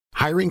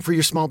Hiring for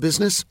your small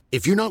business?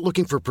 If you're not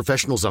looking for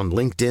professionals on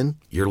LinkedIn,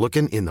 you're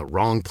looking in the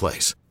wrong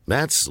place.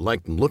 That's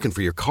like looking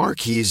for your car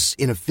keys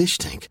in a fish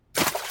tank.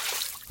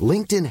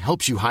 LinkedIn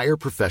helps you hire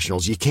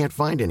professionals you can't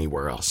find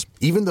anywhere else,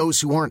 even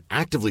those who aren't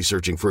actively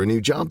searching for a new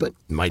job but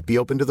might be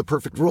open to the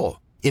perfect role.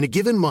 In a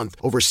given month,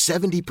 over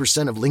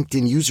 70% of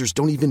LinkedIn users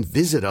don't even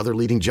visit other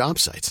leading job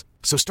sites.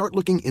 So start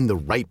looking in the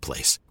right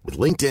place. With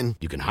LinkedIn,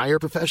 you can hire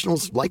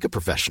professionals like a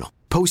professional.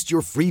 Post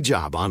your free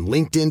job on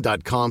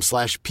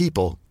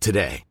linkedin.com/people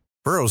today.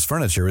 Burrow's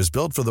furniture is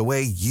built for the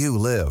way you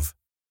live.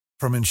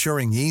 From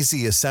ensuring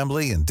easy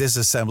assembly and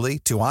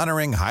disassembly to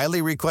honoring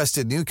highly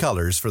requested new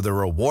colors for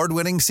their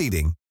award-winning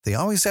seating, they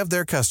always have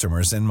their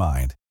customers in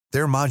mind.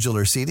 Their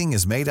modular seating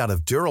is made out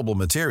of durable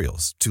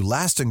materials to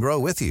last and grow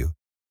with you.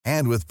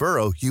 And with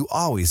Burrow, you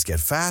always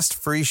get fast,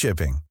 free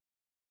shipping.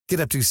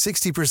 Get up to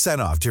 60%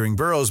 off during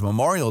Burrow's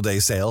Memorial Day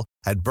sale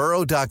at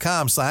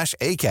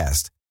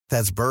burrow.com/ACAST.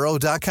 That's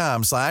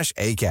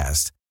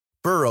burrow.com/ACAST.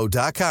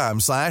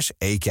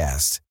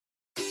 burrow.com/ACAST.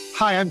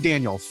 Hi, I'm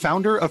Daniel,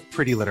 founder of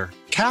Pretty Litter.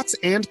 Cats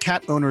and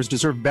cat owners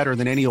deserve better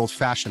than any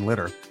old-fashioned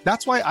litter.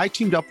 That's why I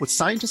teamed up with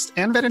scientists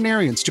and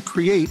veterinarians to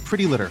create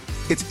Pretty Litter.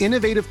 Its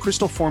innovative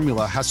crystal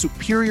formula has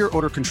superior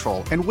odor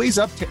control and weighs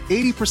up to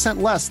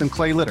 80% less than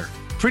clay litter.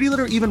 Pretty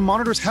Litter even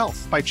monitors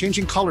health by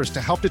changing colors to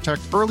help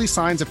detect early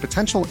signs of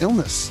potential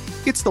illness.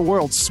 It's the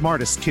world's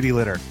smartest kitty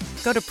litter.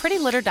 Go to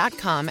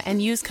prettylitter.com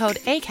and use code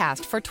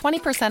ACAST for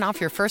 20% off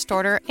your first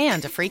order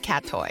and a free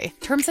cat toy.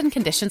 Terms and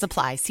conditions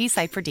apply. See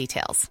site for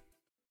details.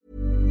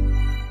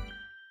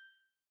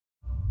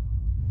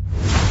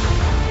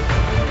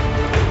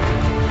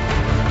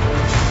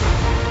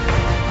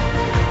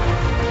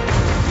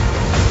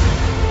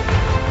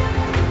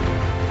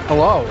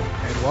 Hello,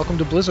 and welcome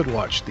to Blizzard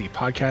Watch, the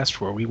podcast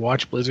where we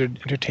watch Blizzard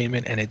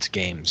Entertainment and its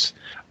games.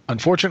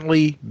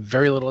 Unfortunately,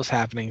 very little is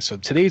happening, so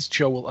today's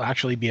show will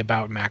actually be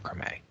about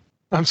macrame.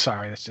 I'm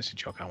sorry, that's just a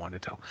joke I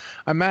wanted to tell.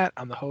 I'm Matt,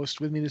 I'm the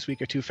host. With me this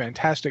week are two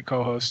fantastic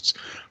co-hosts.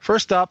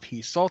 First up,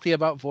 he's salty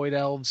about Void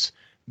Elves,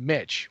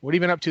 Mitch. What have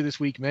you been up to this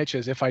week, Mitch,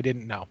 as if I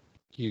didn't know?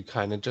 You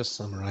kind of just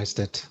summarized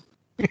it.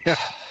 Yeah,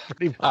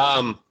 pretty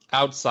much.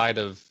 Outside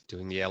of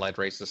doing the Allied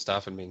Races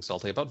stuff and being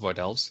salty about Void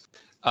Elves,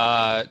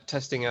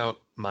 testing out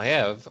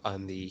Maiev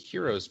on the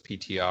Heroes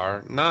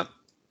PTR. I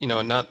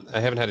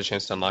haven't had a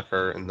chance to unlock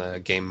her in the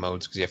game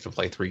modes because you have to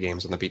play 3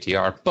 games on the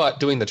PTR, but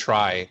doing the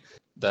try,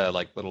 the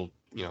little,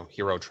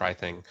 hero try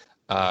thing,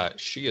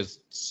 she is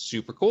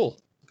super cool.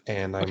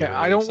 And I'm okay, really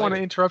I don't excited. want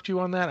to interrupt you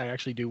on that. I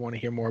actually do want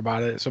to hear more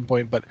about it at some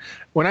point, but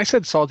when I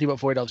said salty about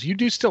Void Elves, you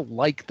do still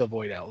like the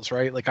Void Elves,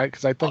 right?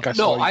 Because I think I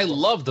saw No, I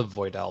love the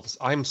Void Elves.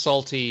 I'm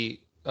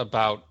salty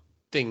about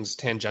things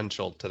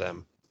tangential to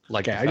them.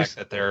 Like the fact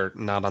that they're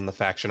not on the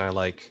faction I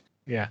like.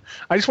 Yeah.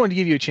 I just wanted to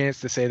give you a chance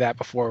to say that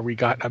before we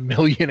got a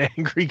million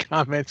angry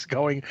comments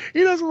going,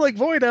 he doesn't like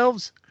Void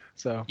Elves.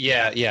 So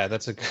Yeah,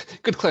 that's a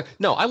good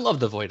No, I love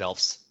the Void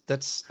Elves.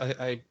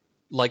 I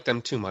like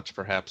them too much,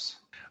 perhaps.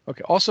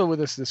 Okay. Also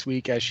with us this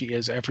week, as she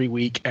is every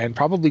week, and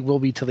probably will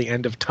be till the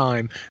end of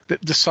time,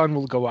 the sun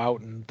will go out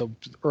and the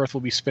earth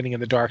will be spinning in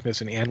the darkness,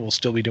 and Anne will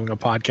still be doing a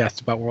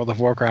podcast about World of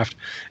Warcraft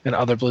and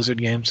other Blizzard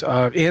games.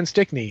 Anne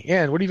Stickney.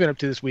 Anne, what have you been up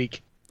to this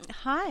week?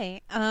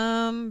 Hi.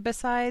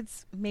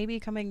 Besides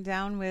maybe coming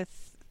down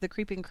with the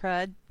creeping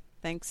crud,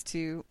 thanks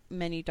to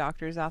many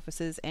doctors'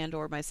 offices and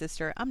or my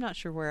sister, I'm not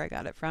sure where I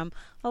got it from.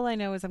 All I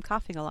know is I'm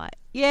coughing a lot.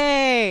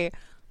 Yay!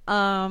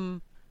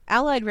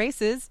 Allied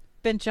Races,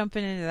 been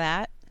jumping into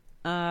that.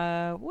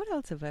 What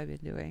else have I been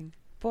doing?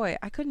 Boy,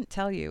 I couldn't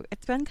tell you.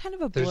 It's been kind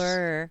of a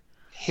blur.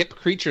 Hip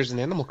creatures in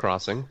Animal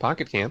Crossing,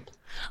 Pocket Camp.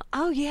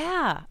 Oh,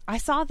 yeah. I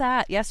saw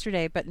that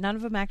yesterday, but none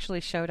of them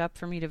actually showed up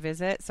for me to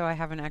visit, so I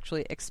haven't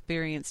actually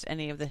experienced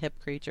any of the hip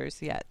creatures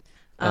yet.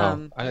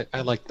 I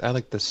like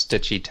the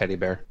Stitchy teddy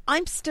bear.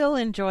 I'm still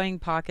enjoying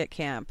Pocket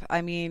Camp.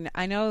 I mean,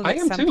 I know that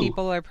some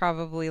people are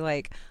probably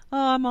like,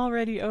 oh, I'm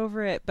already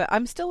over it, but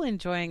I'm still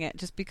enjoying it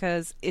just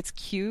because it's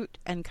cute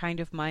and kind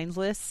of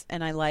mindless,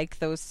 and I like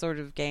those sort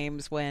of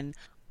games when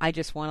I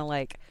just want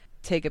to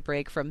take a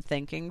break from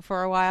thinking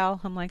for a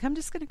while. I'm like, I'm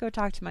just going to go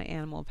talk to my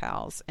animal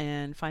pals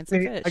and find some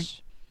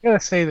fish. I gotta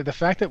say that the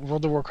fact that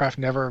World of Warcraft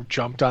never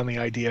jumped on the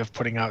idea of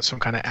putting out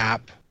some kind of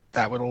app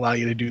that would allow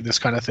you to do this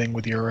kind of thing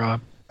with your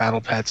battle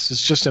pets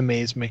has just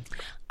amazed me.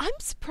 I'm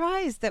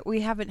surprised that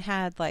we haven't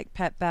had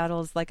pet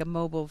battles, like a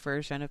mobile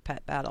version of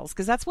pet battles,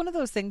 because that's one of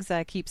those things that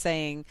I keep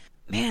saying,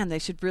 man, they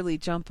should really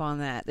jump on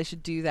that. They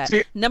should do that.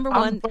 See, Number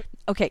one,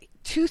 okay,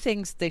 2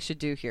 things they should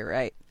do here,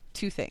 right?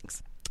 2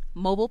 things.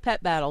 Mobile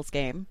pet battles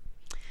game.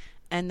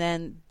 And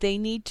then they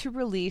need to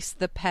release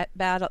the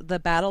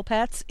battle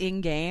pets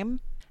in game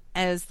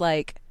as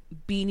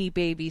Beanie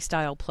Baby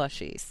style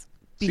plushies.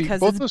 Because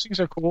both those things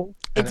are cool.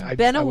 It's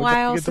been a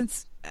while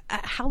since.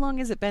 How long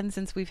has it been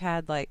since we've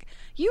had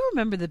you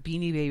remember the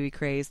Beanie Baby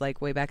craze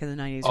way back in the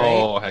 90s, right?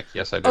 Oh, heck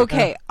yes, I do.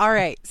 Okay, all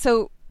right.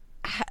 So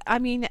I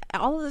mean,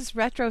 all of this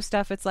retro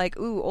stuff, it's like,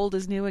 ooh, old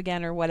is new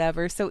again or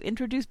whatever. So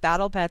introduce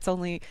Battle Pets,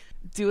 only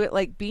do it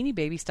like Beanie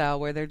Baby style,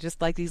 where they're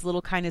just like these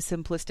little kind of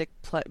simplistic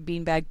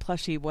beanbag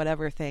plushie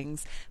whatever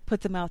things.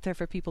 Put them out there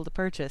for people to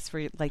purchase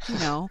for, like, you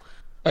know.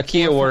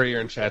 Akia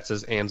Warrior in chat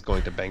says Anne's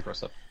going to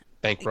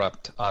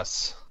bankrupt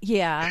us.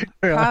 Yeah,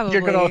 probably.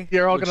 You're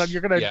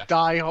gonna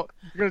die. You're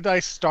gonna die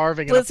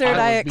starving. Blizzard,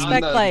 I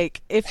expect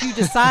like if you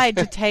decide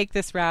to take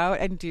this route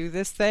and do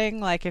this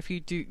thing, like if you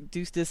do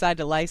decide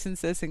to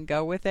license this and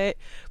go with it,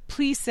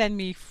 please send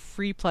me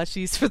free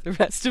plushies for the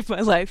rest of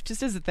my life,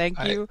 just as a thank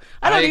you.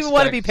 I don't even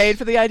want to be paid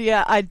for the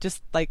idea. I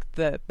just like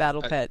the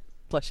Battle Pet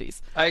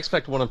plushies. I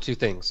expect one of two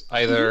things: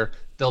 either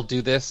they'll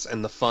do this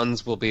and the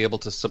funds will be able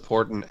to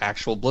support an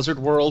actual Blizzard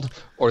world,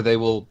 or they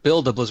will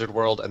build a Blizzard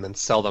world and then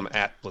sell them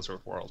at Blizzard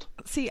World.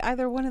 See,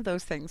 either one of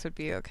those things would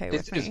be okay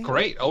with me. It's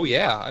great. Oh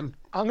yeah, I'm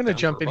going to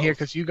jump in here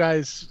because you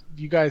guys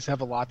have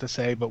a lot to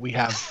say, but we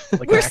have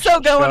like we're still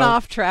going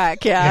off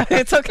track. Yeah,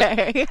 it's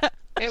okay.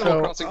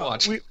 Animal Crossing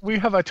Watch. We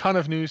have a ton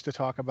of news to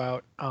talk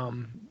about.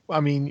 I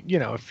mean, you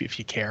know, if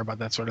you care about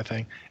that sort of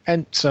thing,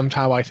 and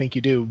somehow I think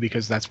you do,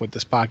 because that's what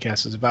this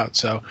podcast is about.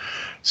 So,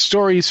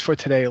 stories for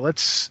today.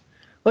 Let's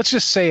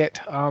just say it.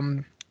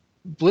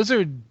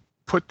 Blizzard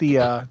put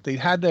they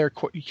had their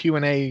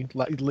Q&A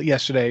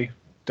yesterday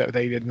that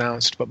they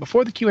announced, but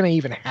before the Q&A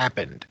even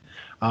happened,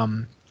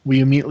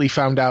 we immediately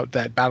found out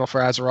that Battle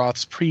for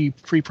Azeroth's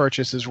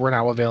pre-purchases were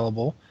now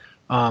available.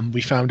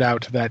 We found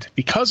out that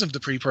because of the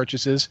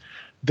pre-purchases,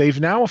 they've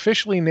now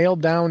officially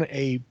nailed down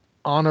a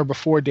on or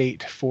before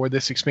date for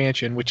this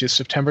expansion, which is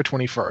September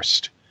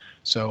 21st.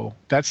 So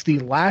that's the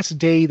last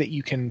day that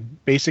you can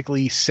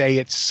basically say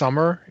it's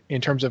summer in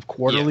terms of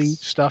quarterly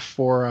stuff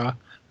for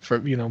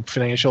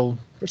financial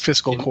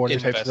fiscal quarter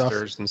type stuff.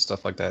 Investors and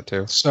stuff like that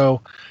too.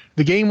 So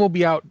the game will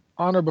be out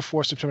on or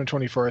before September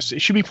 21st.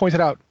 It should be pointed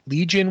out,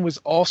 Legion was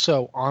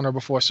also on or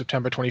before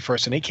September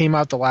 21st, and it came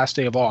out the last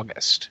day of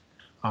August,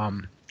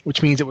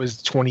 which means it was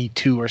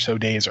 22 or so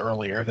days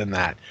earlier than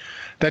that.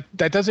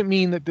 That doesn't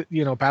mean that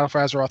Battle for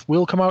Azeroth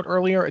will come out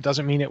earlier. It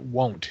doesn't mean it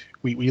won't.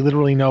 We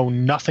literally know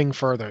nothing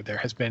further. There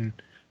has been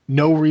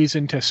no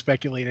reason to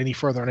speculate any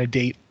further on a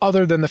date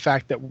other than the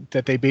fact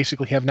that they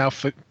basically have now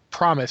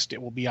promised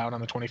it will be out on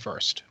the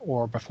 21st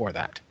or before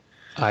that.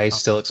 I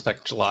still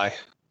expect July.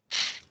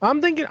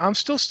 I'm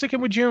still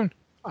sticking with June.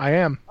 I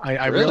am.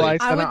 I Really?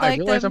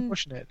 realize I'm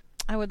pushing it.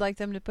 I would like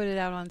them to put it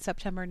out on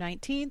September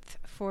 19th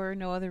for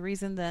no other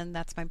reason than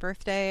that's my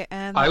birthday,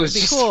 and that would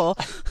be cool.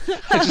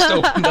 I just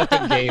opened up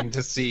a game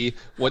to see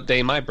what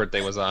day my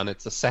birthday was on.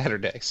 It's a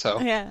Saturday, so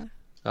yeah.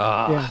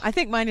 I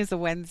think mine is a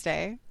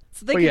Wednesday,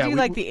 so they could do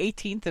like the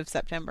 18th of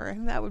September,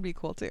 and that would be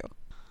cool too.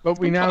 But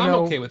I'm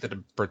okay with it a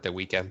birthday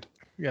weekend.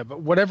 Yeah,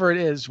 but whatever it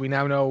is, we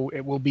now know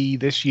it will be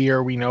this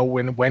year. We know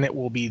when it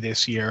will be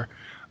this year.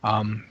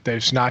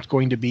 There's not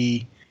going to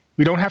be.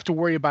 We don't have to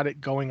worry about it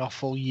going a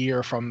full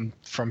year from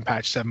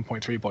patch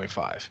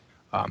 7.3.5.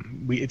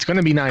 It's going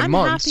to be 9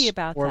 months happy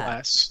about or that.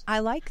 less. I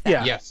like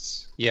that. Yeah.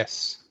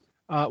 Yes.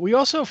 We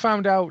also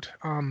found out,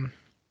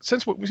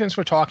 since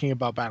we're talking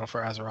about Battle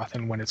for Azeroth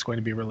and when it's going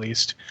to be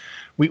released,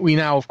 we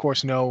now, of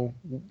course, know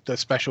the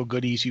special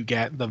goodies you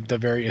get, the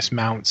various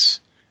mounts,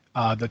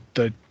 the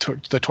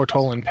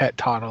Tortolan pet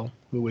Tottle,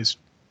 who is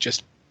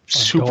just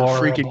super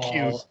freaking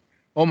cute.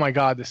 Oh my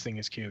god, this thing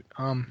is cute.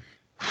 I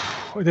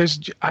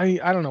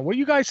don't know. What do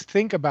you guys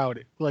think about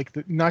it? Like,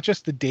 not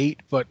just the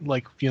date, but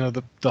like,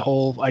 the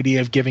whole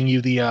idea of giving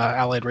you the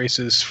allied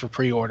races for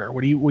pre-order.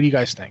 What do you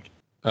guys think?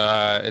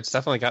 It's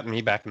definitely gotten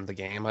me back into the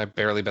game. I've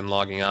barely been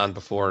logging on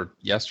before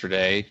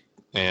yesterday,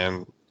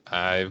 and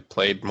I've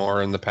played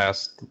more in the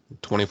past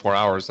 24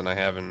 hours than I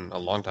have in a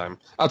long time.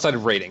 Outside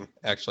of raiding,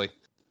 actually.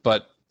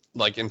 But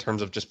like in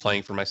terms of just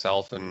playing for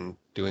myself and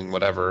doing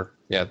whatever,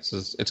 yeah,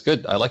 it's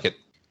good. I like it.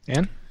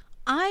 Anne?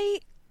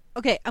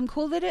 Okay, I'm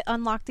cool that it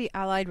unlocked the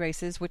allied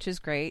races, which is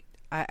great.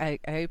 I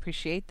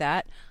appreciate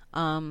that.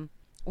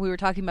 We were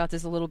talking about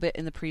this a little bit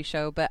in the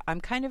pre-show, but I'm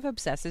kind of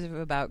obsessive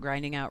about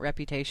grinding out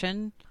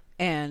reputation.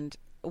 And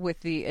with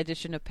the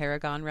addition of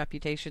Paragon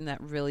reputation, that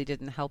really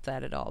didn't help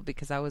that at all,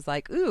 because I was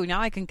like, ooh,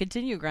 now I can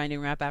continue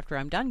grinding rep after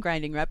I'm done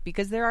grinding rep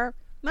because there are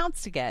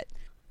mounts to get.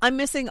 I'm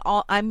missing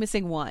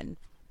one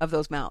of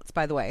those mounts,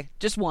 by the way.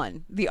 Just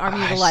one. The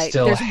Army of the Light.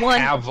 I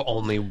have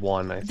only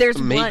one.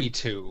 Maybe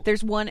two.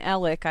 There's one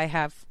Elec I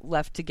have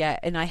left to get,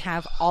 and I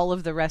have all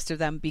of the rest of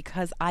them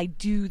because I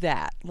do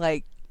that.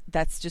 Like,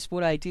 that's just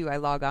what I do. I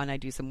log on, I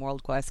do some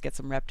world quests, get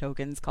some rep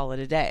tokens, call it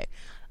a day.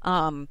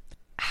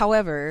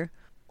 However,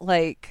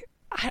 like,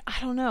 I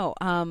don't know.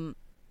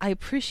 I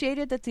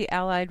appreciated that the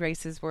allied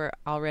races were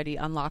already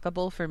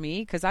unlockable for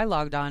me, because I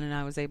logged on and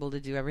I was able to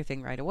do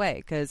everything right away.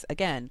 Because,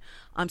 again,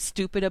 I'm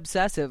stupid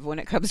obsessive when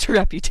it comes to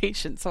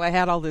reputation, so I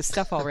had all this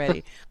stuff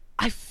already.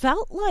 I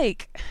felt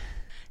like...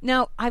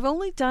 Now, I've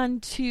only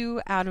done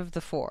 2 out of the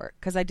 4,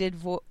 because I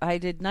did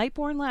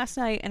Nightborne last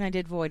night and I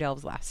did Void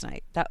Elves last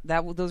night.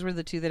 Those were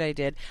the 2 that I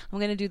did. I'm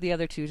going to do the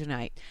other 2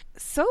 tonight.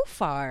 So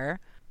far,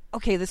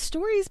 okay, the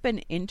story's been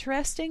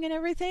interesting and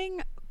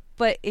everything,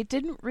 but it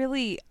didn't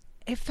really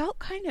it felt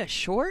kind of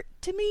short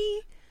to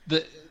me.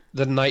 The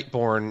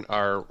Nightborn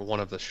are one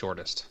of the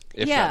shortest,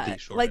 if not the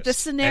shortest. Like the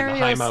scenario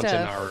and the High Mountain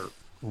stuff are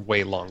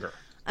way longer.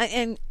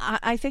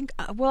 I think,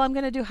 well, I'm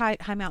going to do High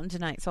Mountain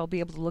tonight, so I'll be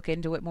able to look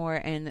into it more.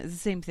 And the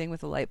same thing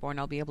with the Lightborn,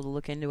 I'll be able to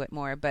look into it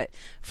more. But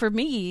for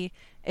me,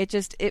 it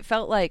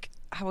felt like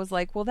I was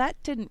like, well,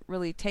 that didn't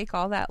really take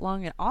all that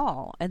long at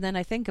all. And then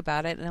I think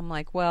about it, and I'm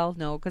like, well,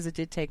 no, because it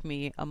did take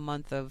me a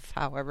month of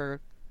however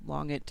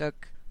long it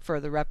took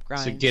for the rep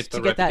grind to get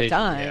that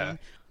done. Yeah.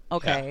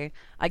 Okay, yeah.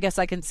 I guess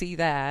I can see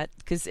that,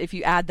 because if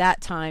you add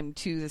that time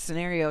to the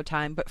scenario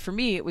time, but for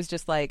me it was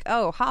just like,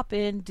 oh, hop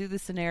in, do the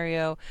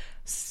scenario,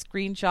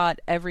 screenshot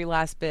every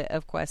last bit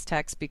of quest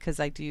text,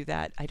 because I do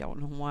that. I don't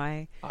know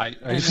why. I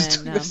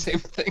just do the same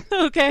thing.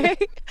 Okay,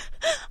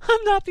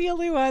 I'm not the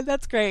only one.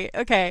 That's great.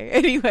 Okay,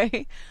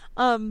 anyway,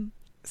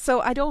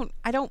 so I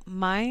don't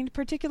mind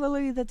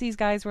particularly that these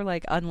guys were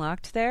like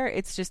unlocked there.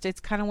 It's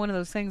kind of one of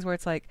those things where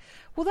it's like,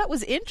 well, that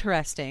was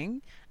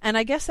interesting, and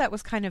I guess that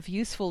was kind of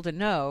useful to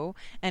know,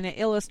 and it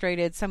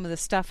illustrated some of the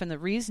stuff and the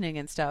reasoning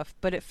and stuff,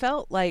 but it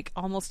felt like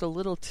almost a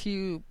little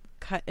too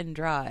cut and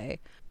dry,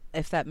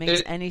 if that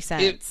makes any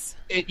sense.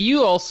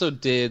 You also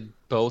did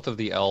both of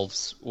the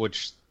elves,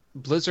 which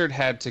Blizzard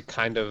had to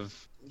kind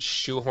of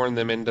shoehorn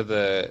them into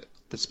the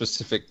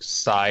specific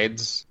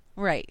sides.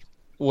 Right.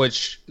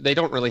 Which they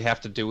don't really have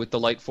to do with the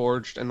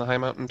Lightforged and the High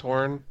Mountain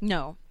Tauren.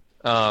 No.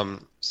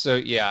 So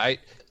yeah, I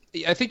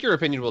think your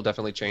opinion will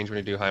definitely change when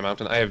you do High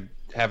Mountain. I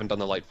haven't done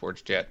the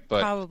Lightforged yet,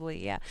 but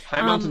probably, yeah.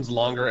 High Mountain's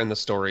longer and the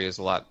story is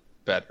a lot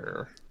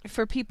better.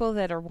 For people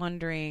that are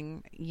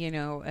wondering,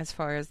 as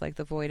far as like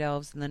the Void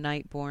Elves and the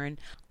Nightborn,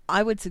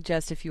 I would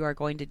suggest if you are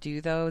going to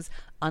do those,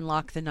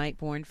 unlock the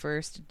Nightborn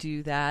first,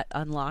 do that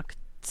unlock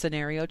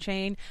scenario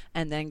chain,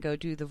 and then go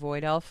do the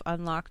Void Elf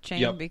unlock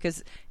chain,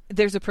 because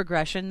there's a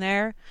progression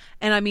there.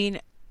 And I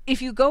mean,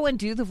 if you go and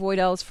do the Void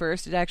Elves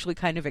first, it actually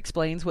kind of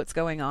explains what's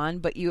going on,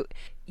 but you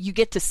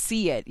get to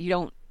see it. You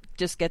don't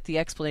just get the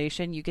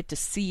explanation, you get to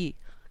see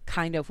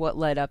kind of what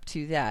led up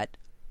to that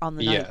on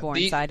the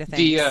Nightborn side of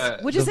things,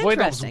 which is interesting. The Void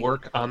Elves interesting.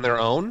 work on their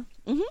own,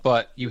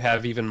 but you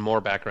have even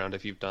more background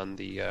if you've done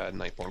the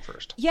Nightborn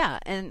first. Yeah,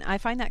 and I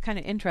find that kind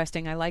of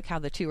interesting. I like how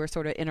the two are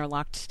sort of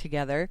interlocked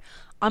together.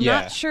 I'm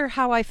not sure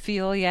how I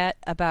feel yet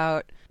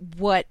about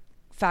what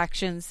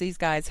factions these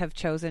guys have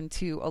chosen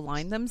to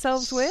align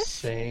themselves with.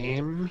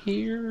 Same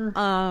here.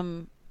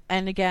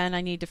 And again,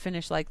 I need to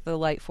finish like the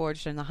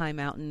Lightforged and the High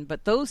Mountain,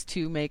 but those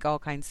two make all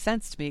kinds of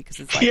sense to me,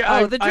 because it's like,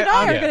 the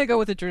Draenei are going to go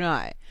with the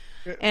Draenei.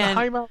 And the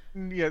High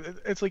Mountain,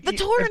 it's like the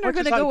Tauren are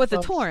going to go with the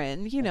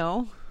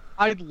Tauren,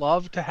 I'd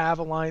love to have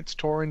Alliance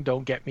Tauren,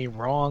 don't get me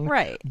wrong.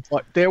 Right.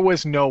 But there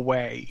was no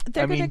way.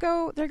 They're going to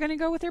go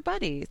with their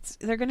buddies.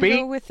 They're going to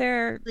go with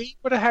their... They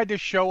would have had to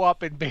show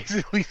up and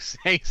basically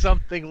say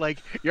something like,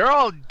 "You're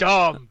all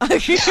dumb."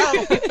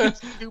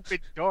 Stupid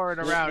Tauren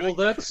around. Well,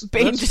 that's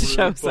Bane just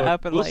shows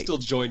up and we'll still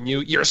join you.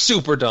 You're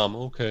super dumb.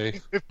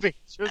 Okay. Bane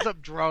shows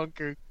up drunk.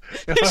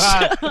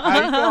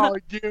 I know,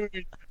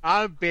 dude.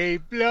 I'm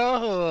Babe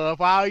Bluff.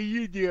 How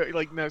you doing?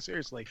 Like, no,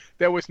 seriously,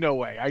 there was no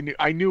way.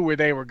 I knew where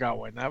they were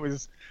going. That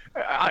was,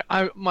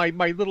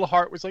 my little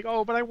heart was like,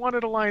 oh, but I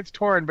wanted Alliance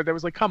Tauren, but there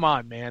was like, come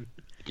on, man.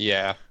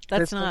 Yeah,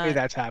 that's no way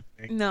that's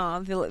happening.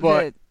 No,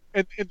 but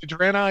and the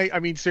Draenei, I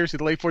mean, seriously,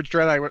 the Lightforged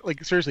Draenei,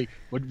 like, seriously,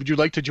 would you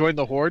like to join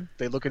the Horde?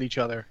 They look at each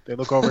other. They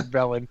look over at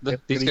Velen.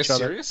 These guys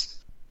serious?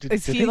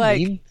 Is he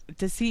like?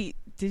 Did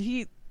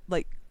he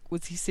like?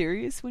 Was he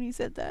serious when he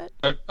said that?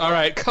 All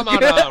right, come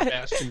on out,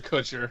 Ashton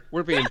Kutcher.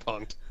 We're being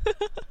punked.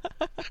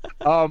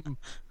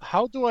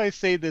 How do I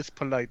say this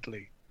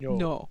politely?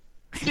 No.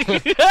 We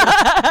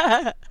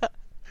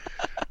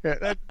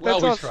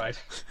tried.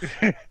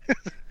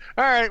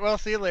 All right, well,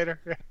 see you later.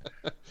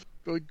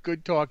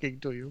 Good talking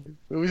to you.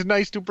 It was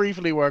nice to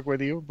briefly work with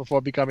you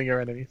before becoming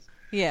your enemies.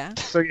 Yeah.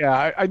 So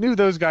yeah, I knew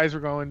those guys were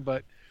going,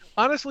 but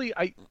honestly,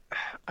 I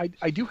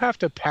do have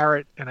to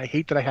parrot, and I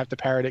hate that I have to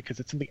parrot it because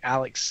it's something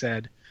Alex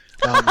said.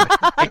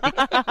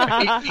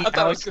 I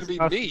thought it was going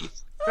to be me.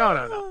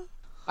 No.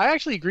 I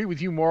actually agree with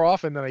you more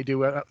often than I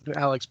do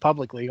Alex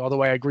publicly,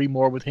 although I agree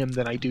more with him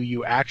than I do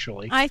you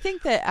actually. I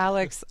think that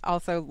Alex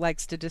also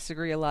likes to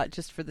disagree a lot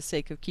just for the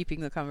sake of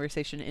keeping the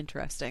conversation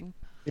interesting.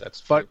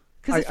 That's true.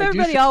 Because if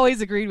everybody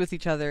always agreed with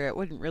each other, it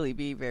wouldn't really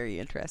be very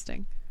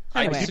interesting.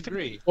 Anyway. I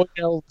disagree.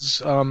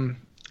 Elves,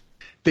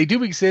 they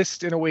do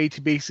exist in a way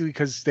to basically,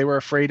 because they were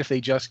afraid if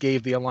they just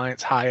gave the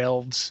Alliance High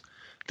Elves,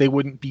 they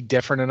wouldn't be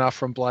different enough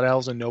from Blood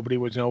Elves and nobody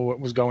would know what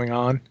was going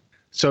on.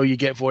 So you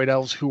get Void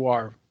Elves who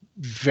are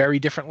very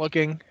different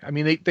looking. I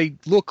mean, they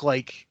look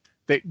like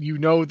that. That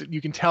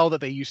you can tell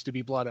that they used to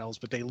be Blood Elves,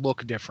 but they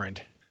look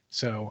different.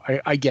 So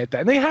I get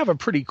that, and they have a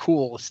pretty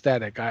cool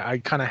aesthetic. I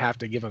kind of have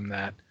to give them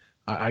that.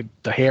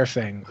 The hair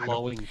thing,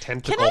 glowing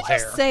tentacle hair. Can I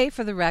just say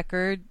for the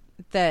record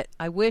that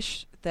I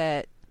wish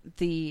that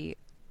the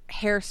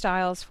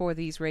hairstyles for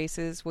these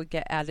races would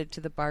get added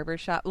to the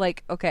barbershop.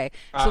 Like, okay,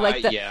 so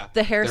like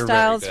the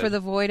hairstyles for the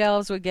Void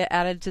Elves would get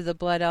added to the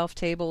Blood Elf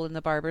table in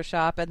the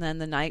barbershop, and then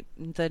the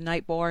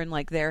Nightborn,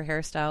 like their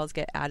hairstyles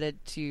get added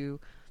to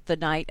the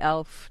night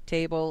elf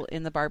table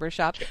in the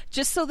barbershop,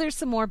 just so there's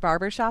some more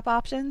barbershop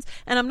options.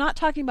 And I'm not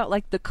talking about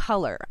like the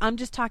color. I'm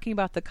just talking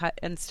about the cut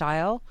and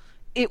style.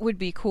 It would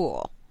be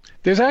cool.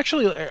 There's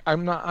actually,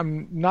 I'm not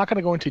going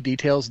to go into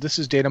details. This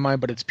is data mine,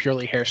 but it's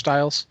purely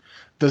hairstyles.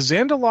 The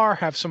Zandalar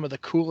have some of the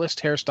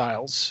coolest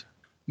hairstyles,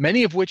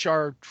 many of which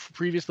are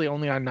previously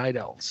only on night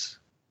elves.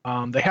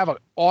 They have an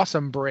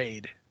awesome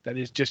braid that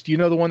is just, the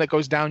one that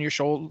goes down your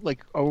shoulder,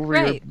 like over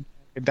your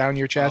down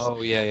your chest.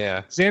 Oh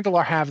yeah.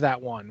 Zandalar have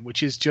that one,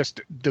 which is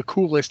just the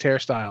coolest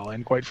hairstyle.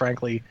 And quite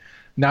frankly,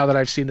 now that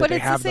I've seen that they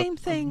have the same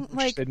thing,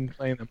 like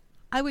playing them.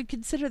 I would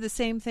consider the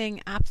same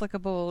thing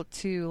applicable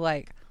to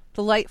like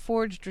the Light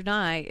Forged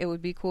Draenei. It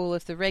would be cool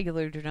if the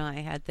regular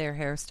Draenei had their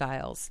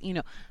hairstyles.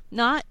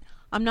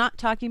 I'm not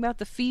talking about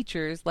the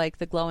features like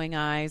the glowing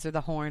eyes or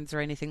the horns or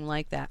anything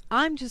like that.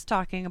 I'm just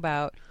talking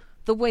about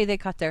the way they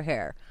cut their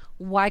hair.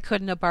 Why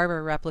couldn't a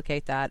barber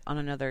replicate that on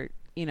another,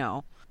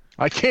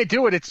 I can't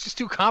do it. It's just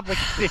too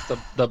complicated.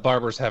 The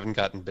barbers haven't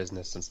gotten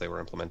business since they were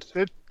implemented.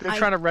 They're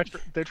trying to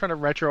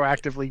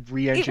retroactively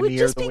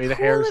re-engineer the way the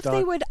hair is done.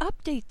 It would just be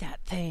cool if they would update that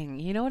thing.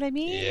 You know what I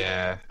mean?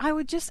 Yeah. I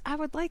would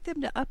like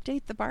them to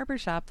update the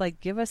barbershop. Like,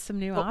 give us some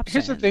new options.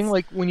 Here's the thing: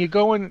 like when you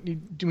go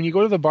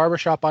to the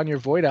barbershop on your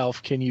Void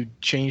Elf, can you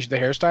change the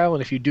hairstyle?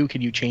 And if you do,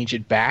 can you change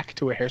it back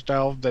to a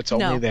hairstyle that's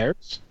only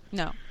theirs?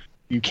 No.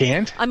 You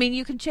can't? I mean,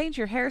 you can change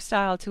your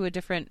hairstyle to a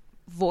different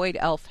Void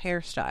Elf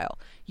hairstyle.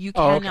 You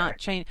cannot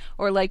change,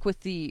 or like with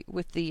the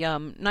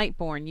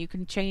Nightborn, you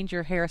can change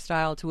your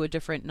hairstyle to a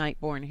different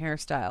Nightborn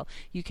hairstyle.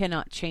 You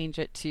cannot change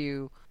it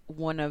to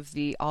one of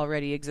the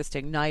already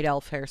existing Night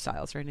Elf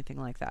hairstyles or anything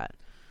like that.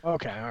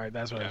 Okay, all right,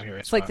 that's what I was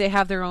curious It's like they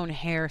have their own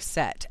hair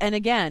set. And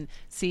again,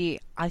 see,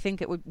 I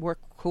think it would work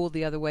cool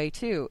the other way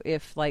too,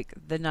 if like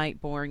the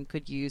Nightborn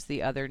could use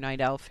the other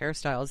Night Elf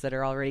hairstyles that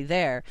are already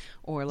there,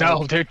 or like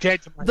no, they're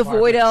dead to my the barbers.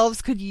 Void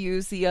Elves could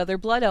use the other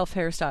Blood Elf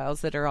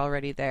hairstyles that are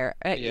already there.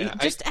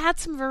 Just add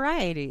some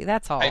variety.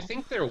 That's all. I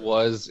think there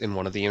was in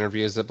one of the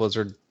interviews that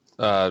Blizzard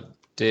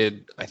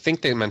did. I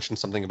think they mentioned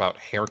something about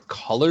hair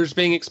colors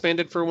being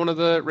expanded for one of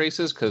the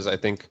races, because I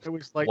think it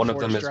was like one of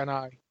them is.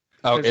 Draenei.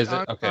 Oh, is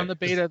it? Okay. On the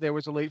beta, there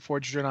was a Late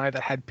Forged Draenei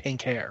that had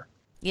pink hair.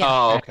 Yeah.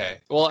 Oh, okay.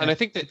 Well, and I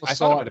think that I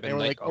thought it would have been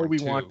like, "Oh, we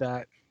want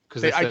that."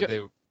 Because they said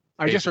they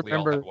I just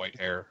remember all had white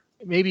hair.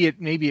 Maybe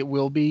it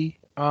will be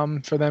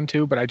for them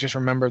too, but I just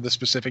remember the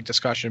specific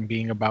discussion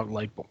being about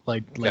like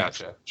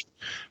Gotcha.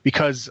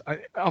 Because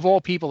of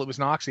all people, it was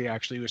Noxie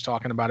actually who was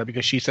talking about it,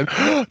 because she said,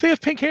 oh, they have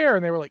pink hair,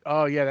 and they were like,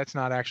 oh yeah, that's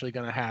not actually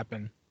going to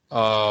happen.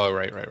 Oh,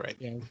 right.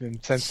 Yeah,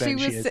 and since then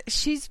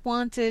she's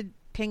wanted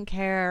pink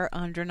hair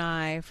on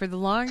Draenei for the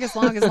longest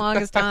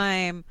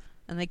time,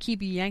 and they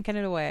keep yanking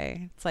it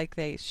away. It's like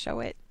they show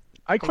it.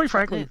 Quite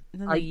frankly,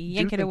 and then they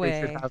yank it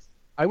away.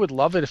 I would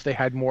love it if they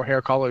had more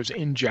hair colors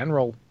in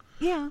general.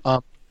 Yeah.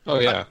 Oh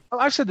yeah.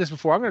 I've said this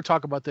before. I'm going to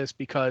talk about this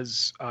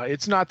because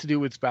it's not to do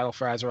with Battle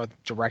for Azeroth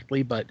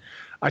directly, but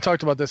I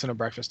talked about this in a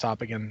breakfast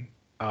topic, and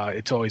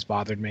it's always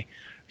bothered me.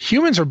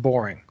 Humans are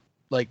boring.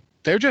 Like,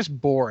 they're just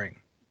boring,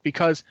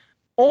 because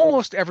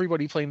almost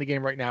everybody playing the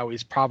game right now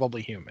is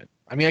probably human.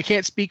 I mean, I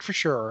can't speak for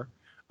sure,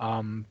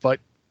 but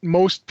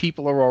most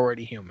people are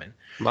already human.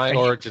 My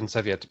origins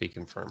have yet to be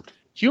confirmed.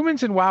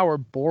 Humans in WoW are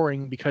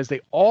boring because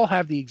they all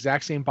have the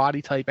exact same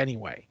body type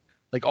anyway.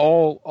 Like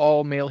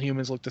all male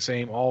humans look the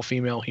same, all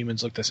female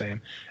humans look the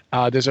same.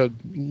 There's a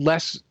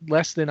less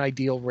than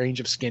ideal range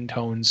of skin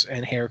tones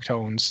and hair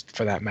tones,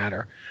 for that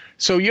matter.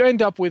 So you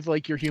end up with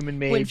like your human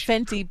mage. When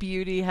Fenty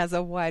Beauty has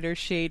a wider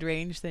shade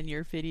range than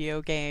your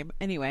video game.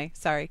 Anyway,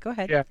 sorry, go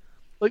ahead. Yeah,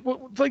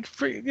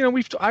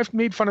 I've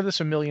made fun of this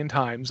a million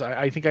times.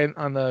 I think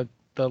on the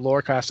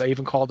Lorecast I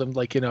even called him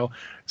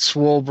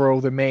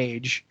Swolbro the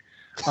Mage.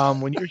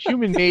 When your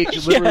human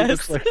mage literally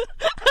looks like,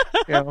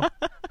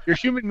 your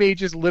human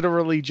mage is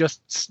literally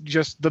just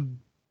the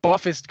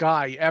buffest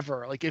guy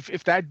ever. Like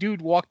if that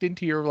dude walked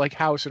into your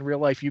house in real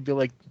life, you'd be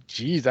like,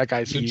 geez, that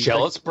guy's you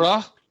jealous,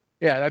 bruh?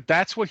 Yeah,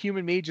 that's what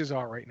human mages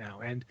are right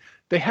now. And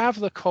they have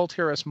the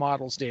Kultiris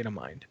models data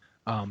mined.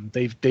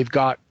 They've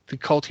got the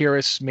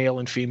Kultiris male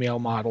and female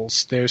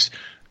models. There's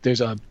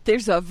a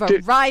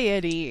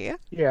variety.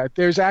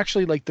 There's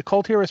actually the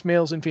Kultiris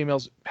males and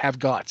females have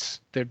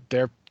guts.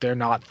 They're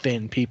not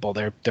thin people.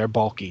 They're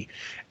bulky,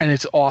 and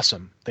it's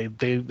awesome.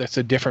 That's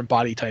a different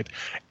body type.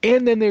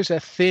 And then there's a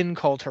thin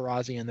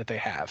Kultirazian that they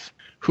have,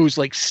 who's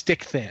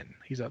stick thin.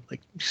 He's a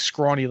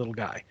scrawny little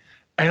guy.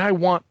 And I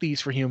want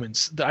these for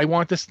humans. I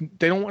want this.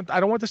 I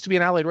don't want this to be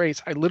an allied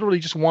race. I literally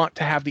just want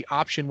to have the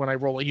option when I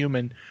roll a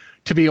human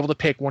to be able to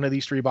pick one of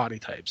these three body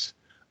types.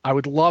 I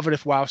would love it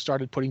if WoW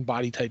started putting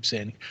body types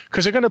in,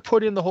 because they're going to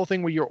put in the whole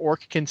thing where your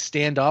orc can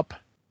stand up.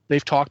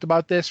 They've talked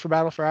about this for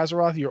Battle for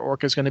Azeroth. Your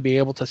orc is going to be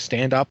able to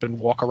stand up and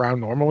walk around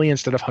normally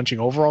instead of hunching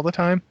over all the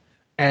time.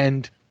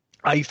 And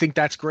I think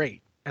that's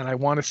great. And I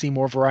want to see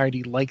more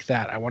variety like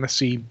that. I want to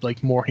see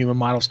more human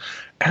models.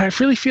 And I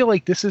really feel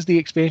like this is the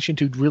expansion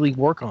to really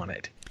work on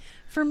it.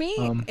 For me,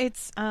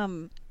 it's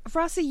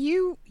Rossi,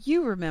 you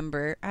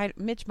remember?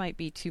 Mitch might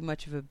be too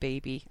much of a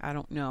baby. I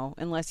don't know,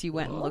 unless you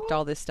went and looked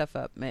all this stuff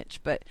up, Mitch.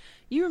 But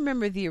you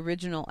remember the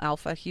original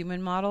alpha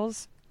human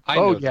models? I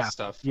know this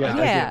stuff. Yeah.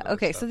 Yeah.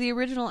 Okay. So the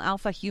original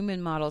alpha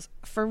human models,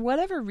 for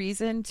whatever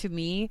reason, to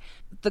me,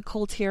 the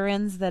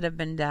Colterans that have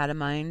been data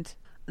mined,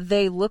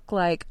 they look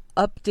like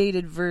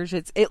updated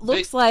versions. It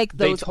looks like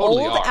those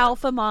totally old are.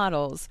 alpha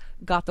models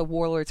got the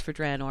Warlords for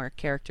Draenor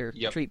character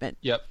treatment.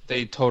 Yep,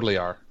 they totally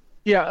are.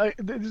 Yeah,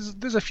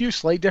 there's a few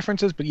slight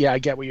differences, but yeah, I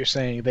get what you're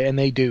saying.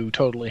 They do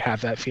totally have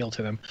that feel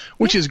to them,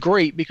 which is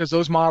great because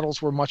those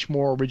models were much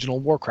more original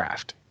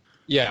Warcraft.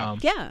 Yeah.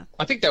 Yeah.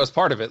 I think that was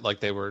part of it.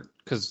 Like they were,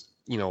 because,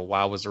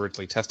 WoW was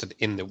originally tested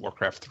in the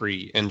Warcraft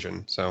 3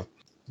 engine. So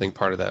I think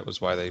part of that was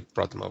why they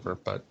brought them over.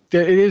 But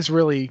It is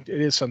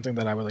something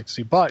that I would like to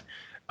see. But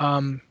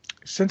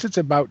since it's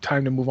about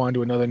time to move on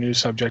to another news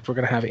subject, we're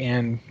going to have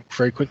Anne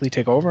very quickly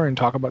take over and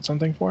talk about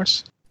something for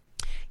us.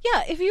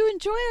 Yeah, if you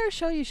enjoy our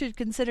show, you should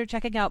consider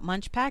checking out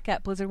MunchPack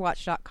at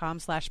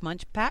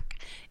blizzardwatch.com/MunchPack.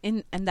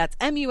 And that's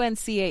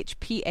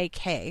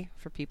MunchPack,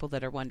 for people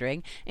that are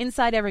wondering.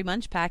 Inside every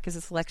MunchPack is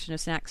a selection of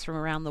snacks from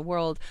around the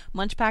world.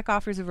 MunchPack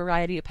offers a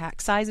variety of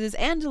pack sizes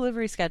and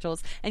delivery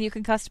schedules, and you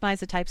can customize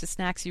the types of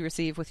snacks you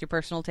receive with your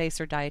personal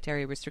tastes or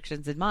dietary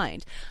restrictions in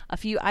mind. A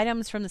few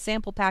items from the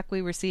sample pack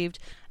we received,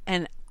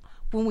 and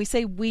when we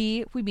say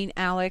we mean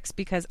Alex,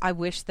 because I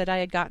wish that I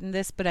had gotten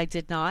this, but I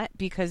did not,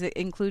 because it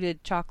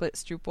included chocolate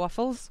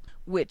stroopwafels,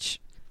 which,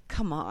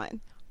 come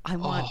on. I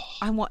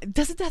want,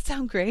 doesn't that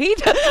sound great?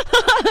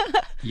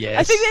 yes.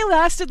 I think they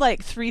lasted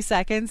like 3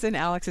 seconds in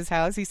Alex's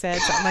house, he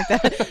said, something like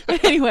that.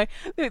 Anyway,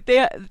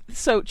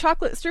 so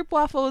chocolate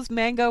stroopwafels,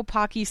 mango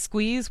Pocky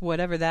squeeze,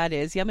 whatever that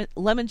is,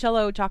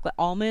 limoncello chocolate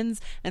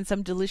almonds, and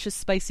some delicious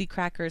spicy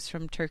crackers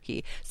from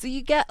Turkey. So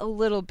you get a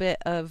little bit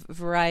of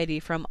variety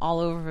from all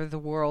over the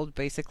world,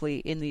 basically,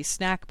 in these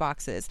snack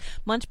boxes.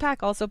 MunchPack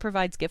also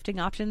provides gifting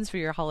options for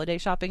your holiday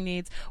shopping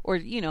needs,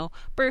 or,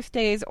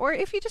 birthdays, or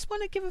if you just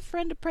want to give a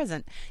friend a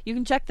present. You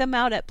can check them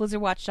out at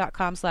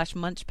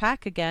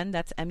blizzardwatch.com/munchpack. Again,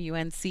 that's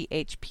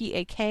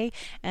MunchPack.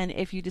 And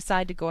if you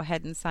decide to go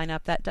ahead and sign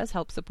up, that does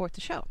help support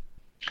the show.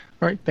 All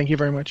right. Thank you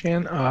very much,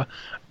 Anne. I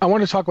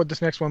want to talk about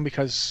this next one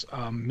because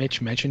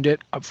Mitch mentioned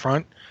it up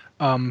front.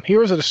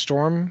 Heroes of the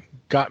Storm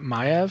got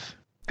Maiev.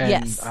 And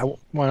yes. I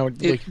want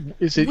to,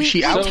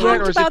 she out we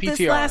yet or is it PTR? talked about this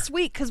last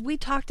week because we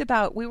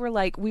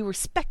were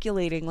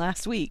speculating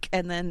last week,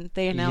 and then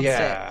they announced it.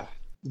 Yeah.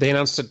 They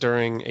announced it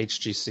during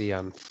HGC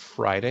on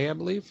Friday, I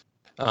believe.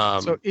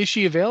 So is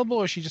she available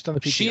or is she just on the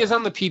PTR? She is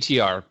on the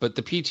PTR, but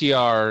the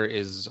PTR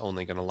is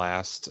only going to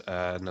last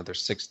another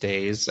 6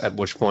 days, at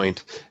which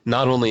point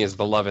not only is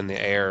the Love in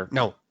the Air...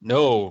 No,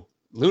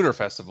 Lunar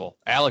Festival.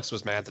 Alex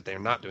was mad that they're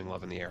not doing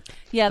Love in the Air.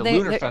 Yeah,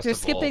 they're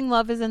skipping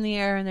Love is in the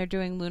Air and they're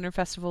doing Lunar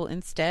Festival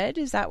instead.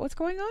 Is that what's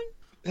going on?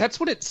 That's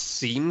what it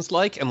seems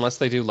like, unless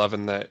they do Love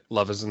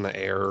is in the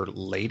Air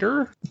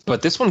later.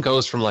 But this one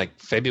goes from like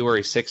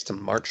February 6th to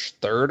March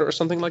 3rd or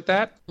something like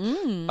that. That's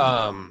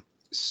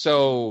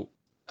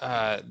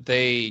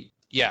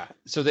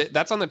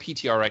on the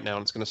PTR right now,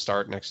 and it's going to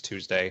start next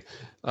Tuesday.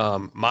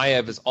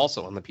 Maiev is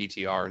also on the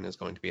PTR and is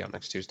going to be out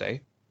next Tuesday.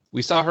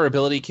 We saw her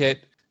ability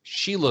kit.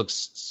 She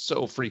looks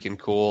so freaking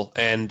cool.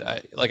 And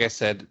like I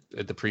said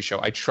at the pre-show,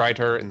 I tried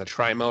her in the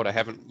try mode. I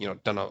haven't,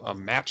 done a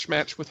match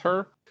with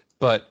her,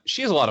 but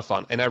she has a lot of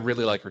fun, and I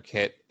really like her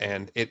kit,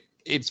 and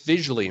it's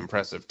visually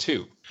impressive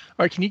too. All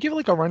right, can you give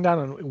like a rundown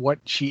on what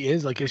she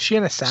is? Like, is she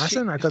an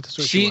assassin? I thought this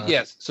was she was.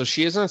 Yes, so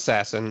she is an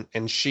assassin,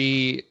 and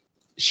she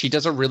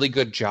does a really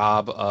good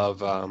job of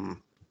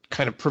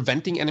kind of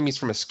preventing enemies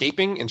from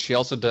escaping, and she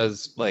also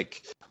does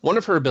like one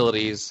of her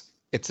abilities.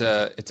 It's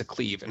a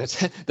cleave, and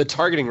it's the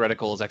targeting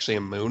reticle is actually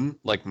a moon,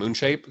 like moon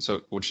shape,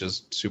 so which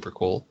is super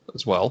cool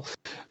as well.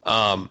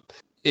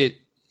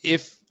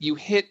 If you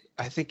hit,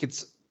 I think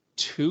it's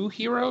two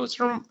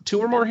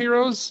or more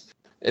heroes.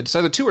 It's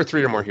either 2 or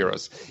 3 or more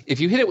heroes. If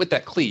you hit it with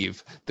that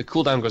cleave, the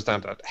cooldown goes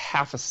down to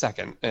half a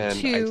second. And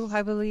 2,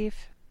 I believe.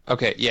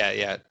 Okay,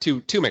 yeah.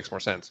 2 makes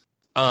more sense.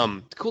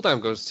 The cooldown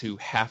goes to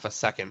half a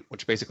second,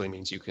 which basically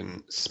means you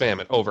can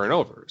spam it over and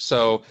over.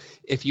 So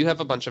if you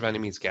have a bunch of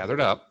enemies gathered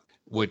up,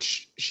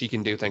 which she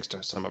can do thanks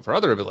to some of her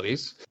other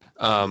abilities,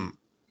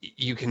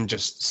 you can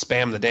just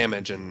spam the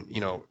damage. And,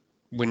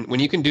 when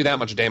you can do that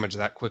much damage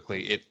that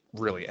quickly, it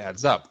really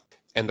adds up.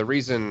 And the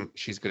reason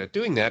she's good at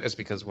doing that is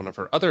because one of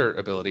her other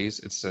abilities,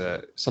 it's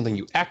something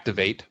you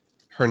activate.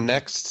 Her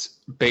next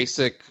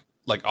basic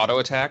auto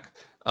attack,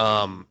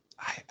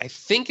 I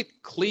think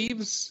it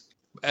cleaves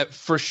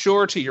for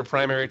sure to your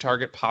primary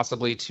target,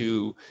 possibly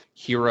to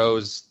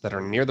heroes that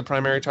are near the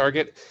primary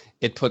target.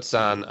 It puts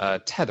on a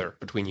tether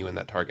between you and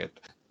that target.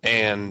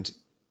 And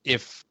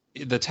if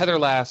the tether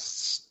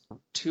lasts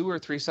 2 or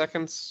 3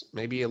 seconds,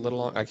 maybe a little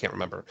long, I can't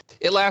remember.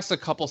 It lasts a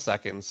couple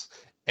seconds.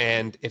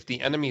 And if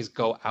the enemies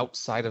go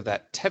outside of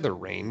that tether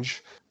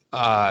range,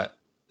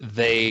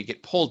 they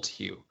get pulled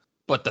to you.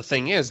 But the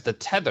thing is, the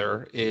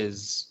tether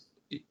is,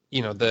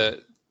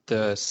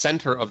 the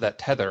center of that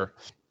tether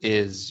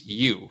is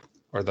you.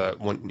 or the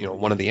one,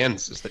 one of the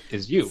ends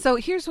is you. So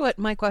here's what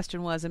my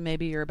question was, and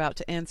maybe you're about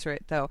to answer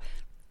it though.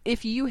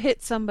 If you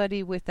hit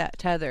somebody with that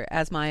tether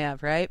as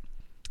Maiev, right?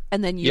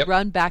 And then you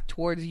run back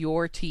towards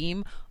your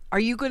team, are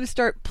you going to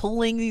start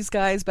pulling these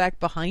guys back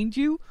behind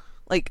you?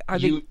 Like, are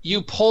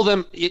you pull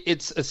them?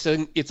 It's a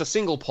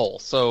single pull,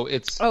 so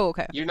it's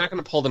okay. You're not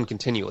going to pull them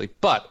continually,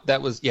 but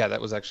that was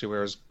actually where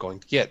I was going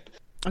to get.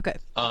 Okay.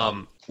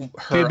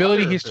 The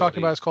ability he's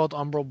talking about is called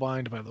Umbral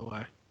Bind, by the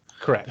way.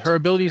 Correct. Her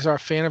abilities are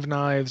Fan of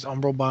Knives,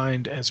 Umbral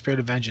Bind, and Spirit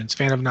of Vengeance.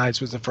 Fan of Knives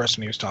was the first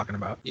one he was talking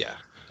about. Yeah.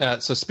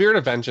 So Spirit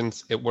of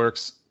Vengeance, it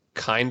works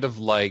kind of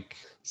like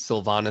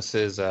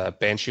Sylvanas'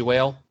 Banshee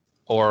Wail,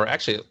 or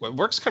actually it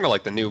works kind of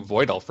like the new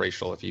Void Elf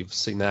Racial, if you've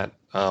seen that.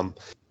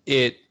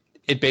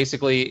 It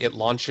basically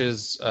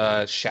launches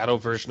a shadow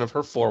version of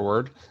her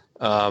forward.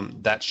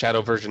 That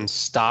shadow version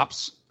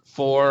stops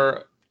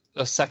for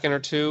a second or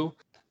two,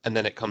 and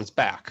then it comes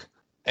back,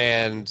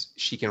 and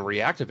she can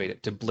reactivate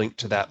it to blink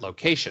to that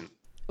location.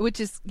 Which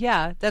is,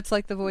 that's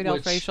like the Void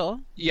Elf Racial.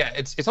 Yeah,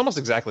 it's almost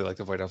exactly like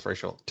the Void Elf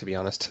Racial, to be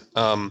honest.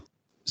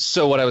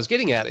 So what I was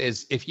getting at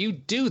is if you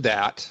do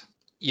that,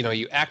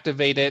 you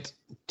activate it,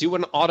 do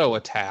an auto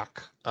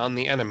attack on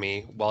the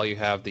enemy while you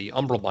have the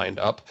Umbral Bind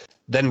up,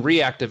 then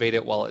reactivate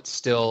it while it's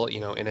still,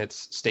 in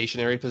its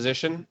stationary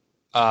position,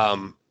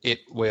 it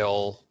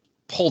will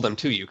pull them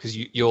to you, because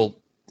you'll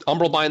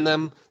Umbral Bind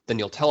them, then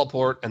you'll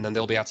teleport, and then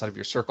they'll be outside of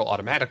your circle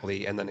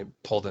automatically, and then it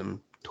pull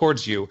them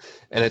towards you,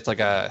 and it's like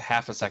a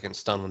half a second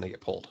stun when they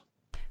get pulled.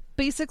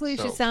 Basically,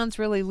 she sounds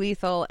really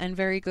lethal and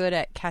very good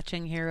at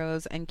catching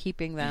heroes and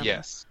keeping them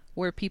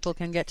where people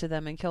can get to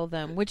them and kill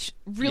them, which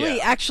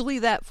really actually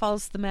that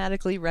falls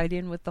thematically right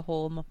in with the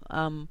whole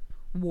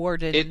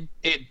Warden.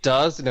 It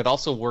does, and it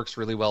also works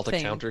really well to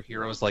counter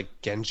heroes like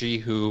Genji,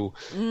 who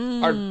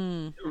are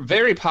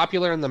very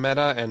popular in the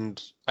meta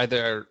and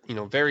either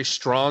very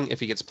strong if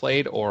he gets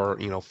played, or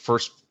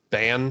first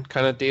ban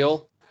kind of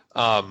deal.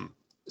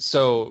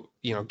 So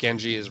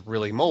Genji is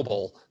really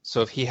mobile.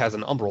 So if he has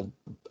an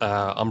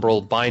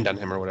Umbral Bind on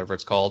him or whatever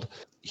it's called,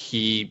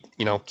 he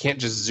can't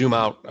just zoom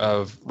out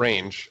of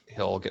range.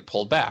 He'll get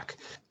pulled back.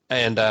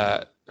 And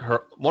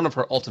one of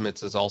her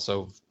ultimates is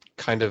also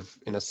kind of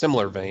in a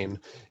similar vein,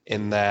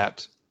 in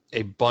that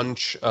a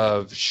bunch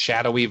of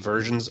shadowy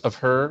versions of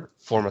her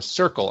form a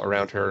circle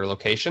around her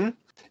location.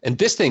 And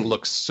this thing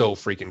looks so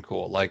freaking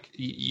cool. Like,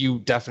 you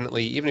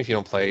definitely, even if you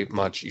don't play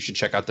much, you should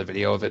check out the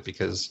video of it,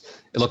 because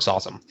it looks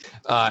awesome.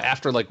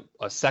 After like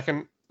a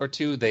second or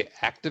two, they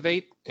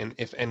activate, and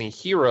if any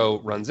hero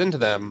runs into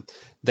them,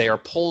 they are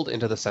pulled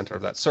into the center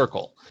of that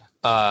circle.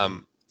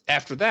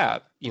 After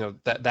that,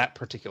 that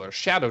particular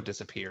shadow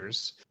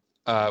disappears,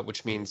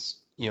 which means,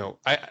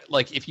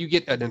 if you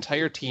get an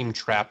entire team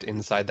trapped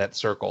inside that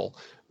circle,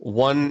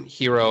 one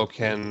hero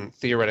can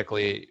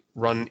theoretically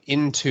run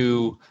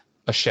into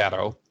a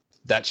shadow.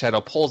 That shadow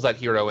pulls that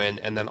hero in,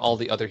 and then all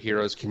the other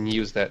heroes can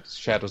use that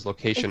shadow's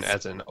location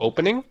as an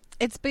opening.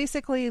 It's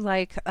basically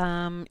like,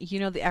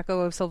 the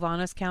Echo of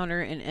Sylvanas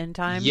counter in End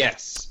Time?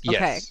 Yes.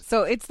 Okay,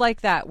 so it's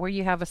like that, where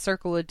you have a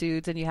circle of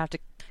dudes, and you have to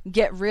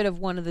get rid of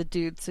one of the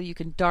dudes so you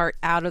can dart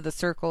out of the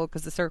circle,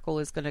 because the circle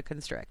is going to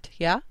constrict.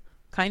 Yeah?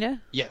 Kind of?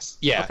 Yes.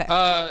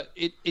 Yeah.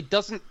 Okay. It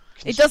doesn't...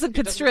 It doesn't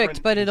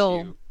constrict, but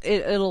it'll...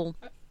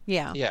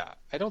 Yeah. Yeah,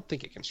 I don't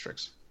think it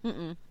constricts.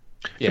 Mm-mm.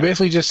 Yeah. It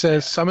basically just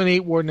says, summon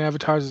 8 Warden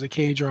avatars as a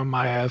cage or on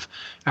Maiev.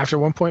 After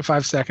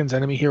 1.5 seconds,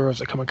 enemy heroes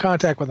that come in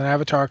contact with an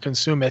avatar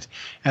consume it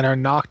and are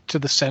knocked to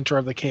the center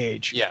of the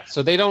cage. Yeah,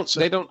 so they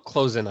don't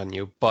close in on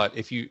you, but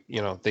if you,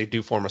 they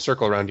do form a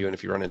circle around you, and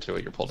if you run into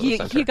it, you're pulled to the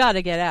center. You got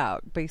to get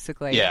out,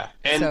 basically. Yeah,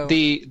 and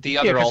the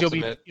other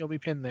ultimate... You'll be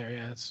pinned there,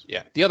 yes.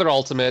 Yeah, the other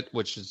ultimate,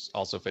 which is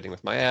also fitting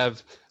with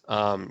Maiev,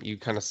 you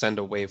kind of send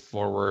a wave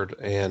forward,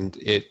 and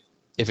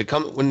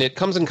when it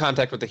comes in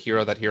contact with the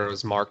hero, that hero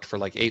is marked for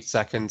like 8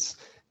 seconds,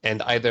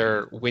 and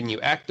either when you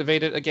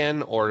activate it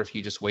again, or if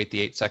you just wait the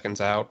 8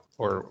 seconds out,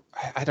 or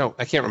I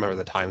can't remember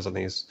the times on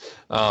these,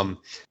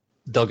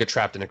 they'll get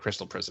trapped in a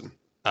crystal prison,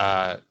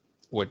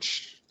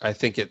 which I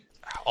think it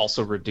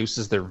also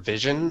reduces their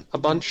vision a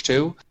bunch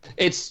too.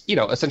 It's,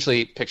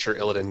 essentially picture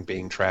Illidan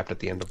being trapped at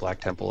the end of Black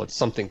Temple. It's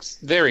something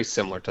very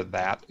similar to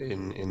that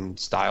in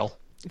style.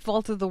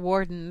 Vault of the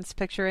Wardens.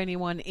 Picture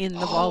anyone in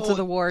the Vault of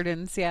the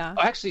Wardens. Yeah.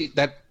 Actually,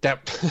 that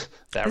is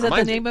that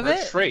the name of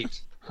it?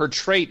 Her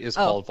trait is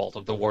called Vault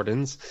of the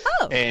Wardens.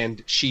 Oh.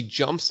 And she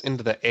jumps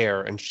into the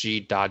air and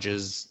she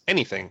dodges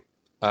anything.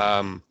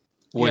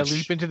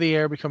 Leap into the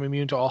air, become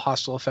immune to all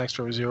hostile effects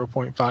for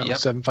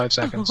 0.575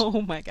 seconds.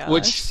 Oh my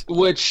gosh.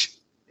 Which,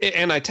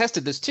 and I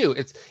tested this too.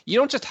 You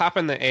don't just hop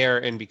in the air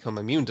and become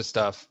immune to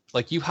stuff.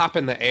 Like, you hop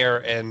in the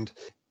air and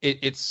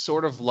it's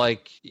sort of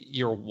like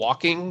you're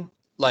walking,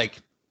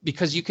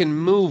 because you can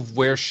move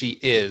where she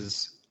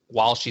is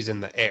while she's in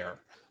the air.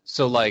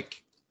 So,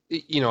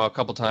 a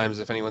couple times,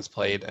 if anyone's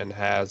played and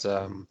has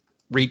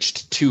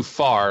reached too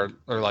far,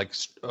 or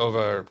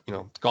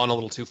gone a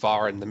little too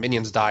far, and the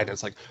minions died, and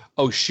it's like,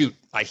 oh shoot,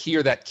 I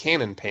hear that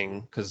cannon ping,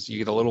 because you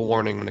get a little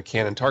warning when a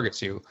cannon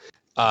targets you,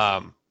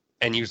 and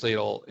usually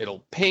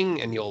it'll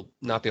ping, and you'll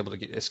not be able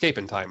to escape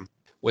in time.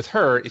 With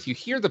her, if you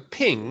hear the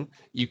ping,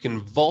 you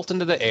can vault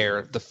into the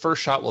air. The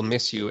first shot will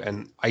miss you,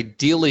 and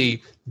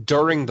ideally,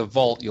 during the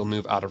vault, you'll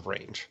move out of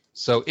range.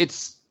 So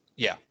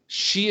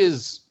she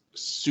is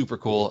super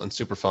cool and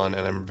super fun,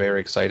 and I'm very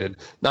excited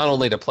not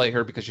only to play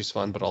her because she's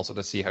fun, but also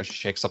to see how she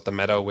shakes up the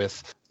meta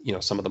with,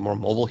 some of the more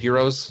mobile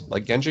heroes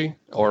like Genji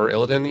or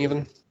Illidan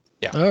even.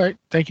 Yeah. All right.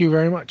 Thank you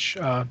very much.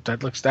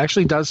 That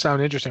actually does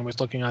sound interesting. I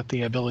was looking at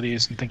the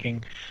abilities and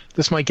thinking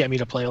this might get me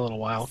to play a little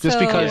while, just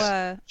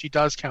because she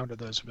does counter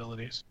those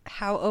abilities.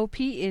 How OP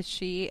is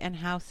she, and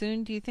how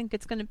soon do you think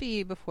it's going to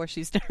be before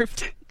she's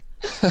nerfed?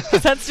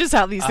 'Cause that's just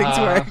how these things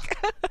work.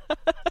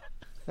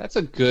 That's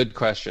a good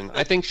question.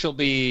 I think she'll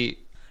be...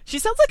 She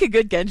sounds like a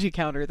good Genji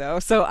counter, though,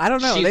 so I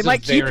don't know. She's they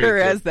might keep her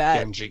as that.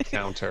 Genji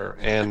counter,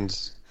 and...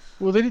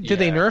 Well, did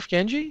they nerf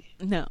Genji?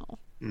 No.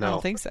 No. I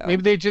don't think so.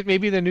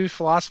 Maybe the new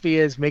philosophy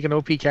is make an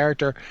OP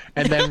character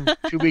and then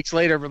 2 weeks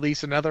later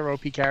release another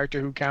OP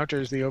character who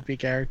counters the OP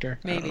character.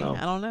 Maybe.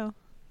 I don't know.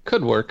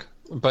 Could work.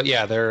 But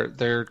yeah,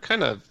 they're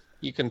kind of,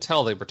 you can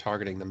tell they were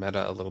targeting the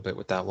meta a little bit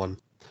with that one.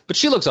 But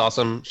she looks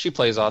awesome. She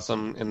plays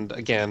awesome. And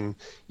again,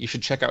 you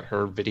should check out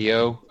her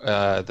video,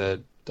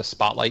 the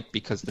Spotlight,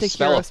 because the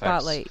spell effects.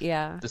 Spotlight,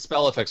 yeah. The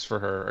spell effects for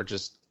her are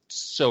just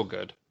so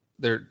good.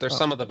 They're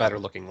some of the better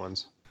looking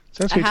ones.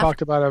 Since we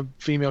talked about a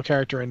female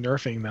character in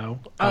nerfing, though,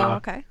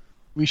 okay,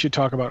 we should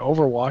talk about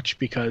Overwatch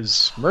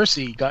because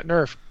Mercy got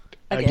nerfed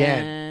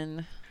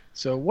again.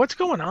 So what's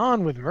going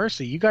on with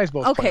Mercy? You guys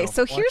both play Overwatch.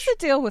 So here's the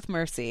deal with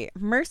Mercy.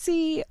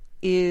 Mercy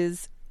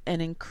is an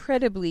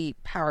incredibly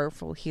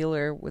powerful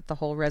healer with the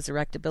whole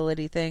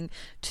resurrectability thing,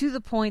 to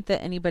the point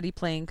that anybody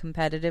playing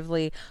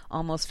competitively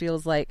almost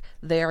feels like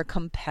they are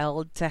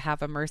compelled to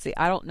have a Mercy.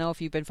 I don't know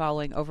if you've been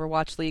following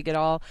Overwatch League at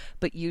all,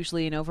 but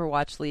usually in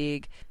Overwatch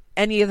League,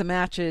 any of the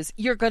matches,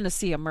 you're going to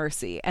see a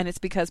Mercy, and it's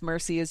because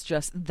Mercy is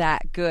just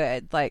that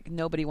good. Like,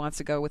 nobody wants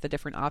to go with a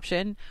different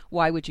option.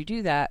 Why would you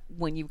do that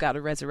when you've got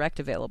a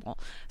Resurrect available?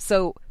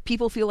 So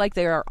people feel like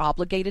they are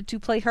obligated to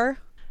play her.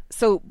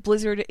 So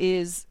Blizzard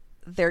is...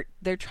 They're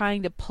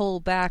trying to pull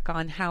back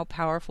on how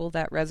powerful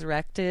that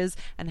Resurrect is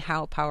and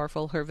how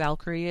powerful her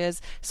Valkyrie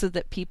is, so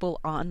that people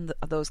on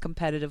those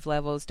competitive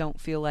levels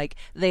don't feel like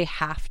they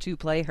have to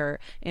play her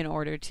in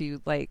order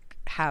to, like,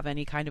 have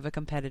any kind of a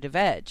competitive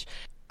edge.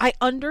 I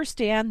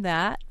understand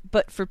that,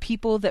 but for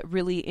people that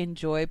really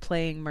enjoy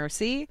playing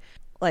Mercy,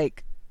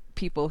 like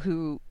people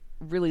who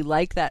really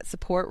like that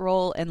support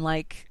role and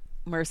like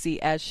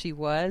Mercy as she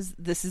was,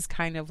 this is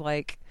kind of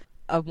like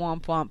a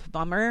womp womp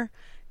bummer,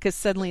 because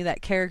suddenly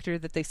that character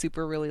that they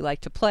super really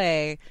like to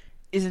play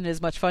isn't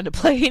as much fun to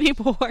play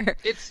anymore.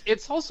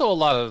 It's also a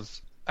lot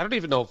of, I don't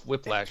even know if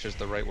whiplash is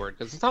the right word,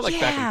 because it's not like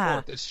back and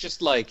forth. It's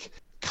just like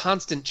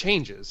constant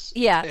changes.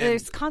 Yeah,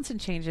 there's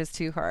constant changes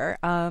to her.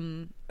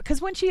 Because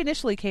when she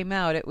initially came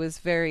out, it was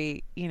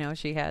very,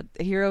 she had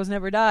heroes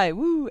never die.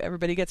 Woo,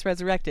 everybody gets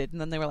resurrected. And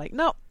then they were like,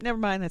 nope, never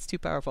mind, that's too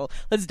powerful.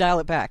 Let's dial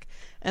it back.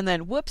 And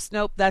then, whoops,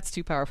 nope, that's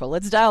too powerful.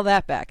 Let's dial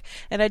that back.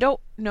 And I don't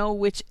know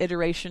which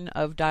iteration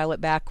of dial it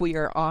back we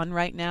are on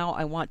right now.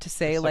 I want to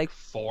say it's like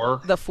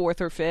 4. The 4th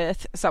or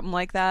 5th, something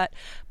like that.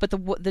 But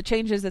the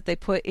changes that they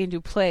put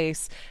into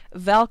place,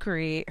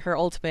 Valkyrie, her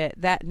ultimate,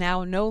 that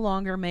now no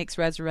longer makes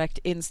resurrect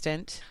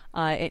instant.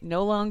 It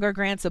no longer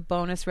grants a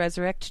bonus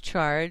resurrect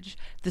charge.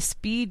 The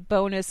speed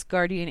bonus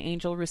Guardian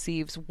Angel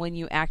receives when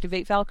you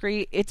activate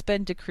Valkyrie, it's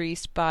been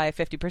decreased by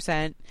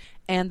 50%,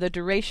 and the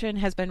duration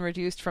has been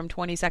reduced from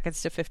 20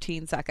 seconds to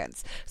 15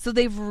 seconds. So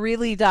they've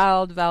really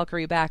dialed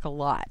Valkyrie back a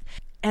lot.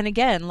 And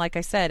again, like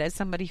I said, as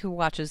somebody who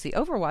watches the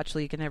Overwatch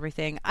League and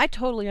everything, I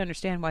totally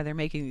understand why they're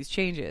making these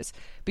changes,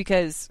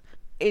 because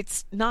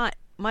it's not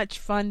much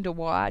fun to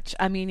watch.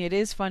 I mean, it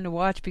is fun to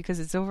watch because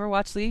it's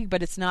Overwatch League,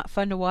 but it's not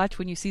fun to watch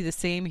when you see the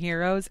same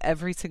heroes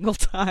every single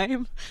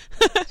time.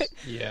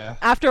 Yeah.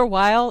 After a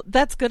while,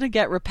 that's going to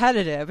get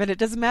repetitive, and it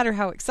doesn't matter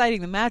how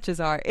exciting the matches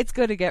are. It's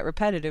going to get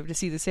repetitive to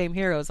see the same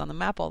heroes on the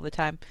map all the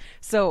time.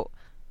 So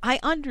I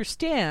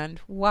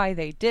understand why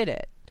they did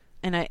it,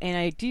 and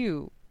I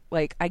do,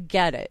 like, I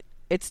get it.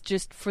 It's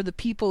just for the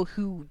people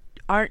who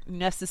aren't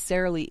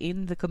necessarily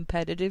in the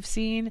competitive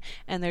scene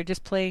and they're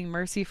just playing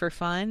Mercy for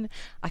fun,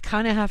 I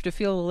kind of have to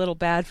feel a little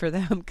bad for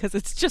them, because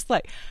it's just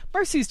like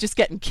Mercy's just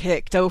getting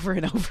kicked over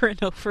and over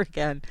and over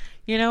again,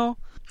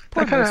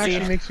 Poor that kind of Mercy.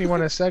 actually makes me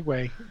want to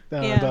segue,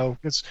 though,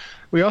 because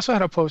we also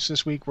had a post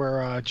this week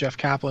where Jeff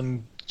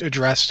Kaplan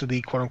addressed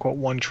the quote-unquote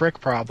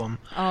one-trick problem.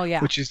 Oh, yeah.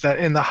 Which is that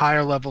in the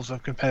higher levels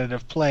of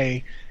competitive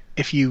play,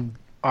 if you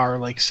are,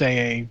 like,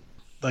 say,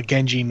 a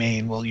Genji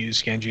main, we'll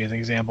use Genji as an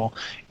example.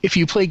 If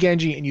you play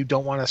Genji and you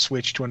don't want to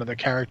switch to another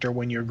character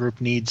when your group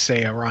needs,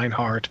 say, a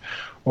Reinhardt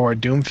or a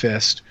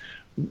Doomfist,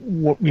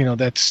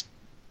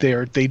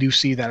 they do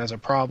see that as a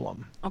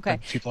problem. Okay.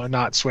 People are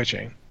not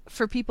switching.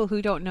 For people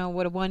who don't know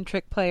what a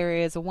one-trick player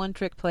is, a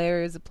one-trick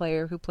player is a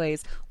player who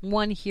plays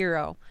one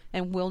hero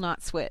and will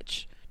not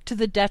switch, to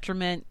the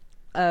detriment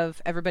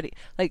of everybody.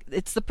 Like,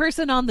 it's the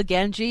person on the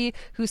Genji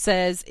who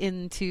says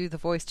into the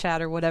voice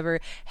chat or whatever,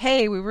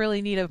 hey, we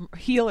really need a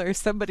healer,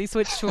 somebody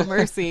switch to a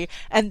Mercy.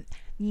 And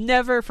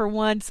never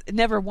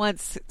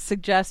once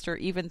suggest or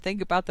even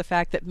think about the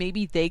fact that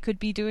maybe they could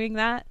be doing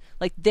that.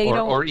 Like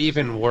or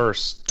even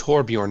worse,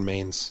 Torbjorn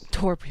mains.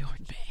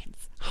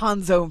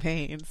 Hanzo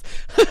mains.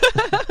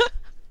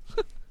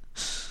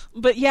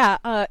 But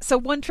yeah, so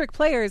one-trick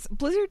players,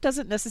 Blizzard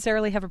doesn't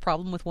necessarily have a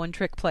problem with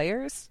one-trick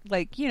players.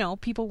 Like,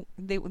 people,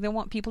 they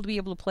want people to be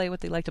able to play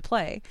what they like to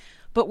play.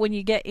 But when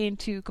you get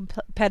into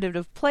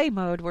competitive play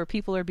mode where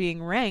people are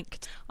being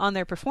ranked on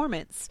their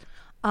performance,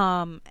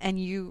 and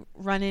you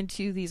run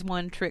into these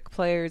one-trick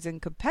players in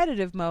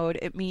competitive mode,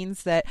 it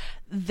means that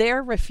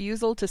their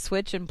refusal to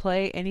switch and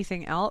play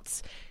anything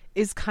else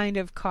is kind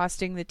of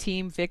costing the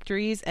team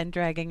victories and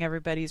dragging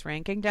everybody's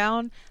ranking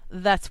down.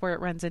 That's where it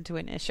runs into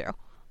an issue.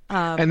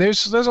 And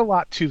there's a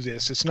lot to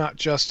this. It's not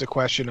just a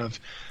question of,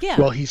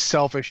 well, he's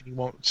selfish and he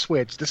won't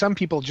switch. Some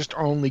people just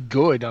are only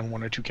good on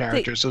one or two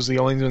characters. Those are the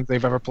only ones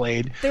they've ever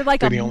played. They're like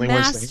the only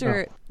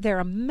master. They're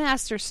a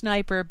master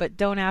sniper, but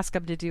don't ask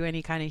them to do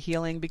any kind of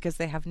healing because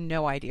they have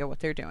no idea what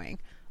they're doing.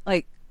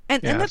 Like,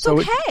 and that's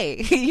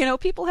okay.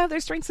 People have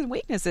their strengths and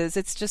weaknesses.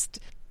 It's just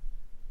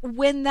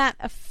when that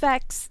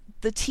affects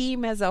the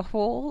team as a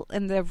whole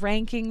and the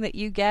ranking that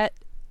you get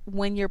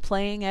when you're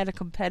playing at a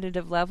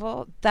competitive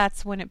level,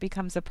 that's when it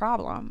becomes a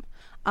problem.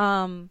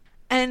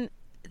 And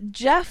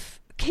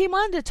Jeff came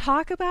on to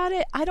talk about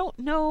it. I don't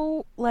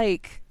know,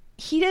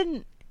 he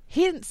didn't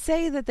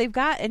say that they've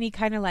got any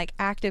kind of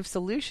active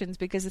solutions,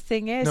 because the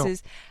thing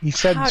is he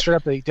said straight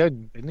up that he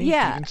didn't he?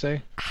 Yeah. He didn't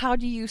say. How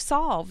do you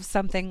solve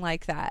something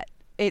like that?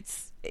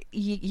 It's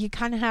you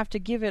kind of have to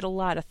give it a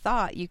lot of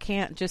thought. You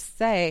can't just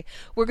say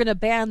we're going to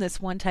ban this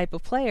one type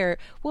of player.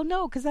 Well,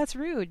 no, because that's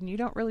rude, and you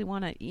don't really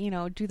want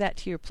to do that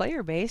to your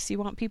player base. You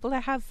want people to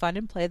have fun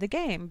and play the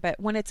game. But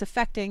when it's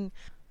affecting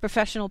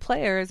professional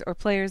players or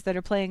players that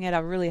are playing at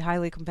a really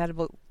highly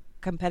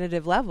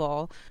competitive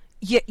level,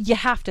 you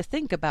have to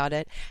think about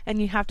it,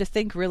 and you have to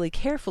think really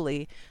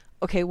carefully.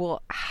 Okay,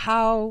 well,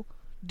 how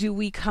do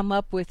we come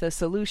up with a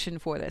solution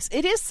for this?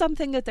 It is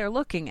something that they're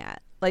looking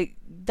at.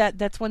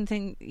 That's one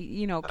thing,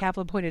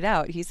 Kaplan pointed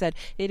out. He said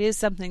it is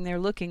something they're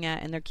looking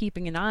at and they're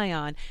keeping an eye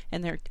on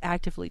and they're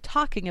actively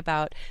talking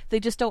about.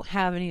 They just don't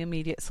have any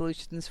immediate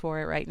solutions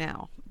for it right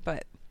now.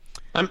 But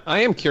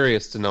I am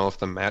curious to know if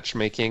the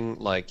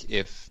matchmaking,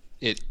 if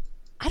it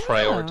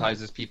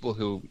prioritizes people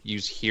who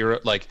use hero,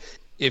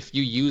 if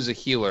you use a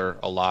healer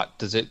a lot,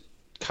 does it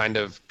kind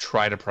of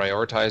try to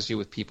prioritize you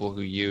with people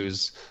who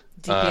use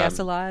DPS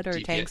a lot or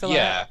tanks a lot?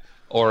 Yeah,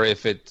 or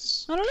if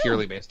it's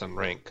purely based on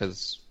rank,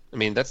 because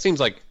that seems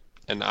like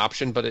an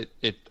option, but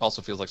it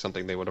also feels like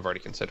something they would have already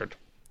considered.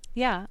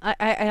 Yeah,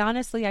 I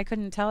honestly, I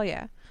couldn't tell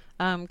you,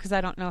 because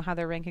I don't know how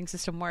their ranking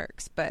system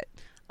works. But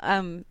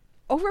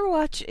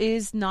Overwatch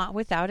is not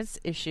without its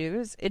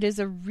issues. It is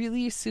a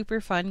really super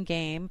fun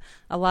game.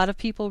 A lot of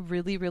people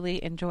really,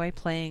 really enjoy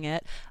playing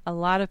it. A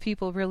lot of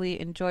people really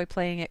enjoy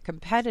playing it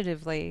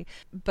competitively.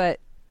 But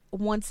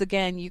once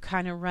again, you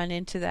kind of run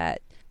into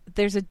that.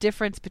 There's a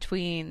difference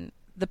between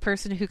the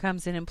person who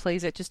comes in and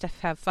plays it just to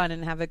have fun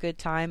and have a good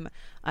time,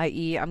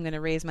 i.e. I'm going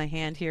to raise my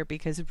hand here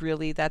because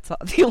really that's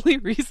the only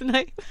reason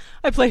I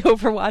play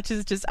Overwatch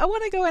is just I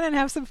want to go in and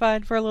have some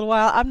fun for a little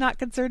while. I'm not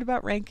concerned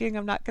about ranking.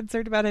 I'm not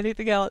concerned about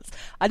anything else.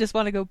 I just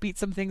want to go beat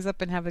some things up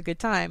and have a good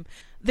time.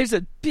 There's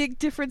a big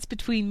difference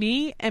between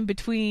me and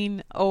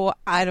between,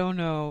 I don't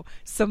know,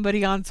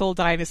 somebody on Soul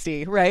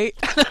Dynasty, right?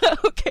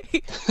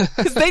 Okay.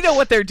 Because they know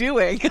what they're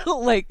doing.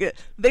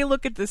 They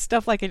look at this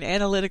stuff like an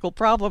analytical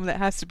problem that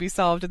has to be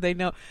solved, and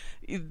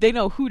they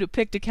know who to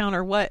pick to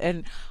counter what,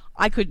 and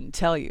I couldn't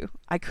tell you.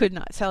 I could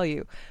not tell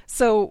you.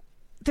 So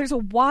there's a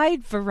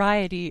wide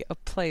variety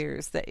of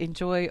players that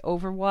enjoy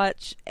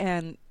Overwatch,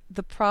 and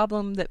the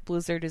problem that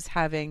Blizzard is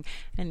having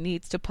and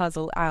needs to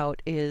puzzle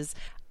out is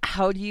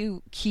how do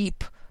you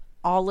keep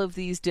all of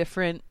these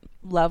different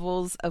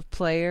levels of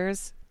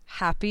players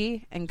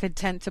happy and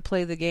content to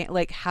play the game?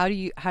 How do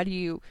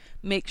you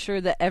make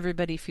sure that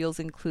everybody feels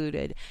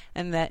included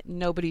and that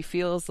nobody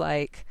feels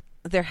like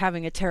they're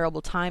having a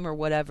terrible time or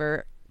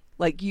whatever?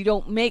 You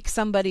don't make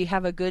somebody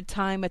have a good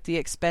time at the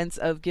expense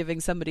of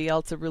giving somebody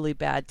else a really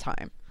bad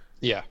time.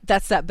 Yeah.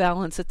 That's that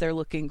balance that they're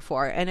looking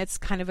for, and it's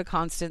kind of a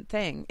constant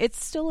thing.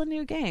 It's still a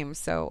new game,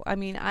 so,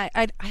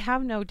 I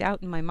have no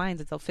doubt in my mind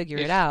that they'll figure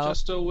it out. It's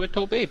just a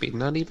little baby,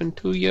 not even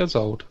 2 years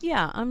old.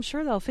 Yeah, I'm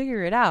sure they'll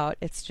figure it out.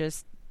 It's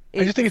just...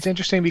 I just think it's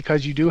interesting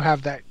because you do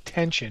have that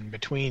tension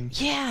between...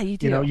 Yeah, you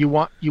do. You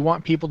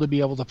want people to be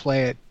able to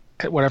play it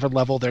at whatever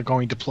level they're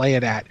going to play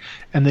it at,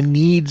 and the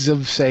needs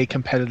of, say,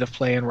 competitive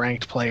play and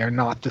ranked play are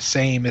not the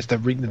same as the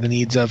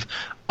needs of,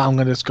 I'm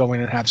going to just go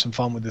in and have some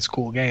fun with this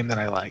cool game that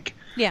I like.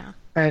 Yeah.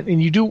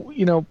 And you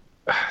do,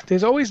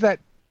 there's always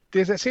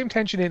there's that same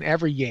tension in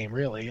every game,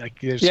 really. I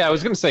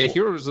was going to say,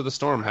 Heroes of the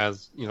Storm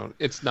has,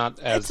 it's not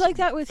as It's like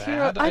that with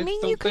bad,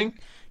 Heroes.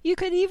 You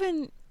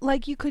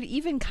could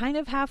even kind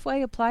of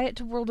halfway apply it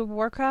to World of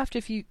Warcraft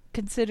if you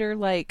consider,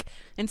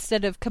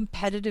 instead of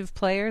competitive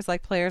players,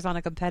 players on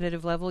a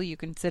competitive level, you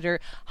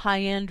consider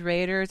high-end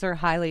raiders or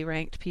highly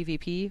ranked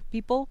PvP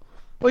people.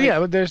 Well, yeah,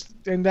 but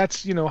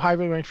that's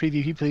highly ranked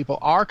PvP people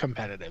are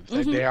competitive.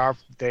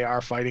 They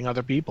are fighting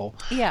other people.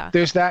 Yeah.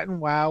 There's that in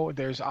WoW.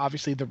 There's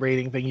obviously the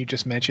rating thing you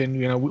just mentioned.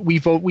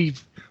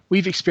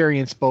 We've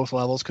experienced both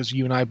levels because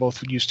you and I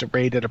both used to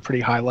raid at a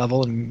pretty high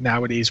level, and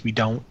nowadays we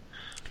don't.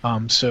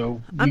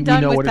 So I'm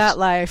done with that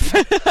life.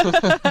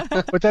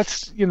 But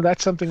that's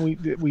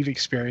something we've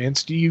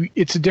experienced.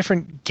 It's a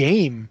different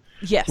game.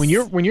 Yes. When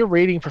you're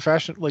rating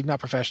not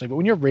professionally, but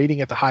when you're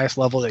rating at the highest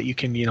level that you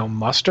can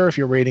muster, if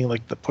you're rating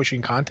like the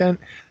pushing content,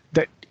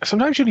 that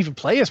sometimes you don't even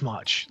play as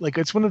much. Like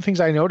it's one of the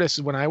things I noticed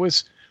when I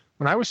was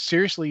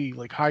seriously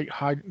like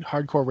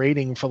hardcore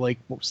rating for like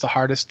what was the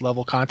hardest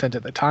level content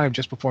at the time,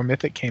 just before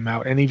Mythic came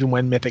out, and even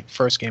when Mythic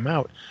first came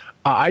out.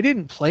 I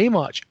didn't play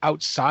much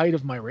outside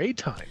of my raid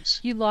times.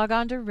 You log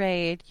on to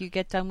raid, you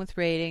get done with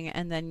raiding,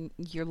 and then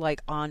you're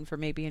like on for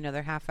maybe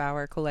another half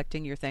hour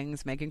collecting your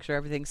things, making sure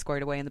everything's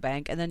squared away in the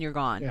bank, and then you're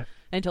gone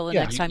until the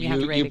next time you have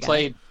to raid again. You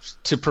played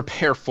to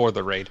prepare for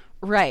the raid.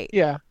 Right.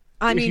 Yeah.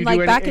 I mean,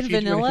 like back in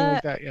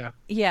vanilla,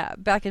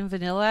 back in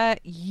vanilla,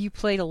 you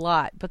played a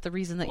lot. But the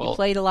reason that you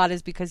played a lot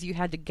is because you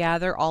had to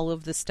gather all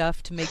of the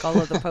stuff to make all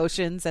of the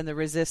potions and the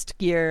resist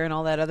gear and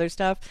all that other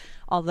stuff,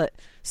 all the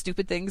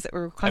stupid things that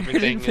were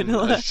required in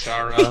vanilla. Everything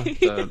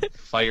in Ashara, the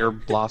fire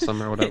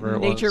blossom or whatever it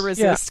was. Nature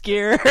resist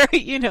gear,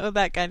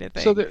 that kind of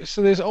thing.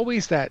 So there's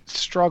always that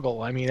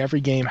struggle. I mean,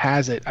 every game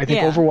has it. I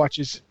think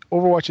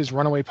Overwatch's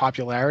runaway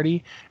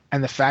popularity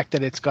and the fact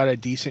that it's got a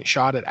decent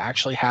shot at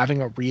actually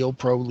having a real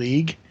pro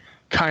league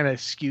kind of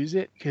skews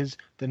it, because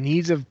the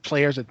needs of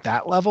players at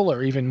that level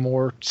are even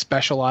more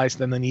specialized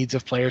than the needs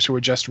of players who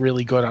are just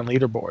really good on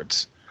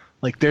leaderboards.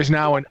 Like there's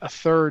now a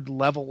third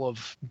level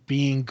of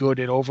being good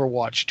at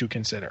Overwatch to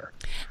consider.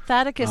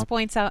 Thaddeus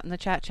points out in the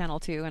chat channel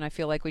too, and I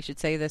feel like we should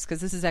say this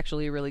because this is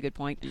actually a really good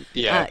point.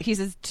 Yeah. He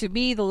says, to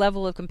me, the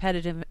level of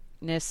competitiveness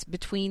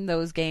between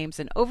those games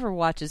and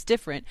Overwatch is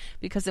different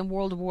because in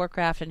World of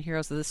Warcraft and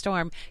Heroes of the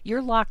Storm,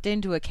 you're locked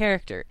into a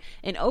character.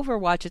 In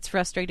Overwatch, it's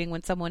frustrating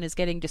when someone is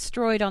getting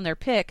destroyed on their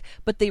pick,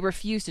 but they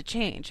refuse to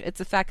change. It's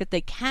the fact that they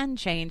can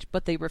change,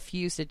 but they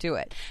refuse to do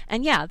it.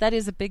 And yeah, that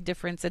is a big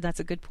difference, and that's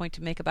a good point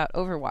to make about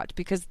Overwatch,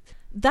 because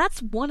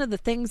that's one of the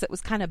things that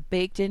was kind of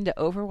baked into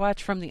Overwatch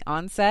from the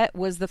onset,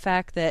 was the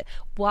fact that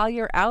while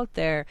you're out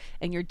there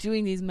and you're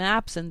doing these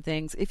maps and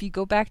things, if you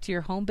go back to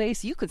your home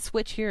base, you could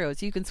switch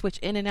heroes. You can switch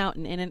in and out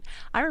and in and...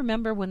 I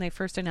remember when they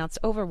first announced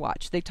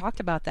Overwatch, they talked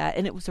about that,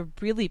 and it was a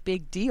really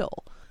big deal.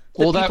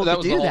 Well, that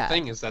was the whole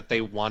thing, is that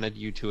they wanted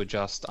you to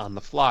adjust on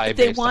the fly.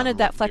 They wanted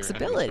that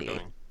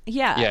flexibility.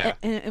 Yeah.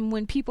 And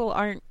when people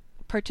aren't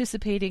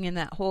participating in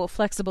that whole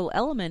flexible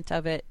element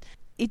of it,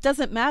 it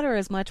doesn't matter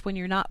as much when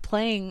you're not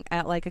playing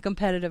at like a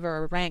competitive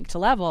or a ranked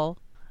level.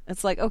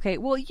 It's like, okay,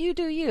 well, you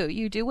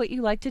do what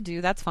you like to do.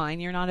 That's fine.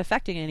 You're not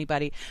affecting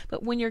anybody.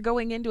 But when you're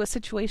going into a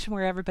situation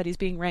where everybody's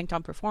being ranked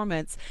on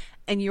performance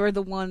and you're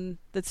the one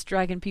that's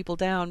dragging people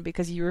down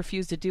because you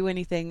refuse to do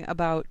anything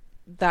about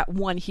that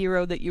one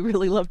hero that you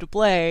really love to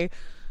play,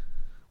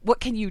 what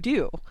can you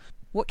do?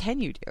 What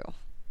can you do?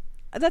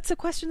 That's a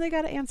question they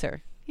got to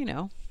answer,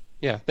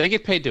 Yeah, they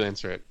get paid to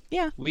answer it.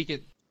 Yeah.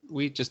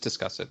 We just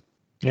discuss it.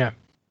 Yeah.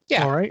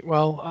 Yeah. All right.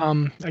 Well,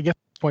 I guess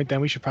at this point then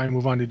we should probably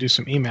move on to do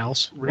some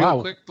emails. Real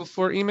quick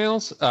before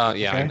emails.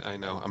 Okay. I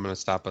know. I'm going to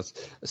stop us.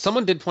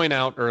 Someone did point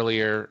out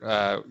earlier,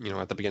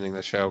 at the beginning of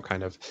the show,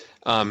 kind of,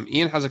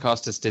 Ian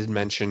Hazakostas did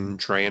mention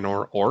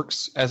Draenor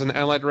orcs as an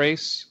allied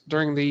race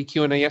during the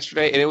Q&A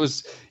yesterday, and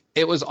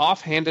it was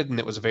offhanded and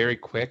it was very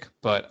quick,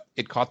 but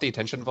it caught the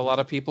attention of a lot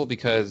of people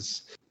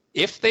because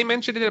if they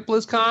mentioned it at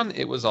BlizzCon,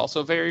 it was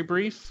also very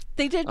brief.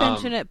 They did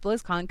mention it at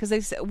BlizzCon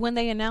because when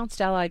they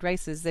announced allied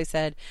races, they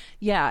said,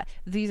 yeah,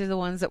 these are the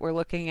ones that we're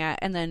looking at,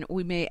 and then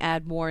we may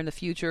add more in the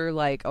future,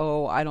 like,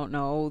 I don't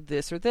know,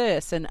 this or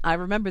this. And I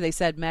remember they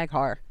said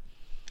Mag'har.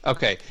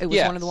 Okay. It was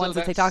one of the ones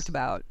that they talked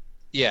about.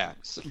 Yeah,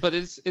 but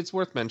it's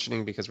worth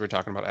mentioning because we're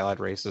talking about allied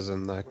races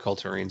and the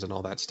Kulturines and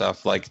all that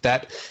stuff. Like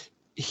that,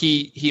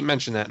 he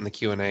mentioned that in the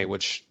Q&A,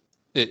 which...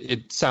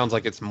 It sounds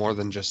like it's more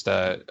than just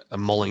a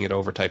mulling it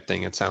over type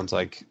thing. It sounds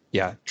like,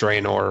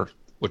 Draenor,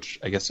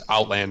 which I guess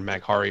Outland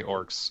Maghari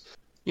orcs,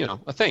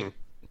 a thing.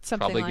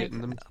 Something Probably like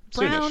getting them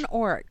brown soonish.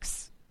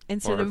 orcs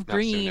instead of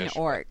green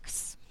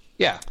orcs.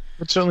 Yeah.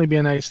 Would certainly be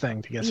a nice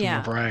thing to get some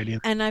more variety.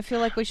 And I feel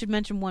like we should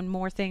mention one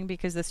more thing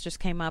because this just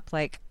came up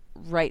like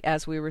right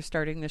as we were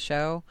starting the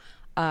show.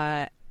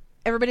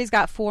 Everybody's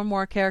got 4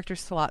 more character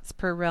slots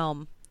per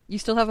realm. You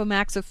still have a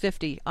max of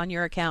 50 on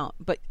your account,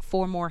 but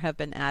 4 more have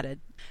been added.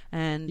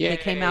 And they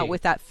came out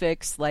with that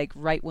fix like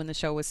right when the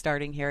show was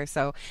starting here.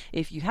 So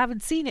if you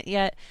haven't seen it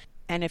yet,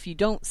 and if you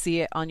don't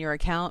see it on your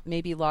account,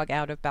 maybe log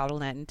out of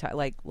Battle.net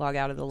and log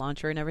out of the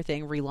launcher and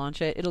everything,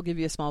 relaunch it. It'll give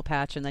you a small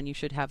patch, and then you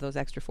should have those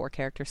extra 4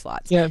 character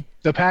slots. Yeah,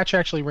 the patch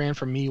actually ran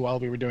for me while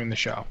we were doing the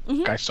show.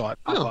 I saw it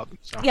pop up.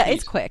 So. Yeah,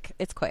 it's quick.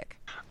 It's quick.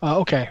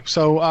 Okay,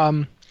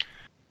 so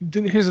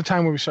here's the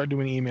time where we start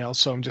doing emails,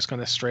 so I'm just going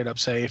to straight up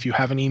say, if you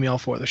have an email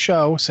for the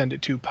show, send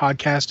it to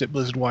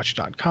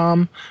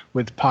podcast@blizzardwatch.com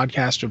with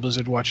podcast or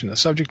Blizzard Watch in the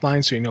subject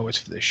line so you know it's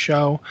for this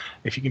show.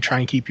 If you can try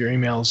and keep your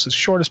emails as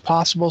short as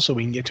possible so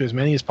we can get to as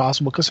many as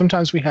possible, because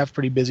sometimes we have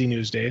pretty busy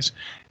news days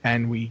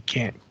and we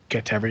can't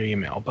get to every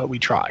email, but we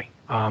try.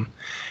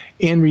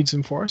 Anne reads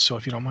them for us, so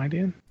if you don't mind,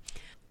 Anne.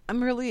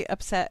 I'm really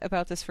upset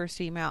about this first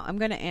email. I'm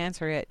going to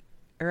answer it,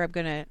 or I'm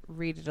going to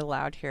read it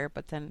aloud here,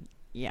 but then,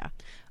 yeah.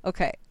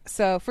 Okay,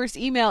 so first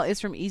email is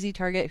from Easy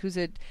Target, who's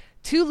a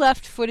two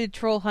left-footed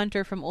troll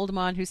hunter from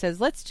Oldemon who says,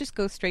 let's just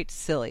go straight to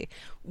silly.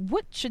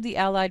 What should the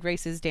allied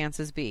races'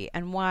 dances be,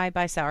 and why,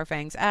 by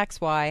Sourfang's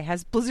axe, why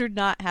has Blizzard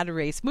not had a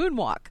race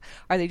moonwalk?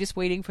 Are they just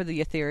waiting for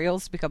the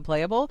ethereals to become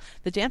playable?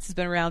 The dance has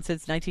been around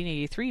since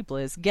 1983,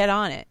 Blizz. Get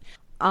on it.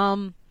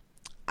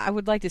 I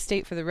would like to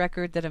state for the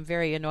record that I'm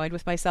very annoyed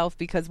with myself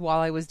because while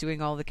I was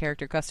doing all the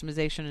character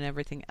customization and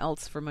everything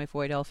else for my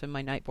Void Elf and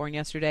my Nightborn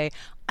yesterday,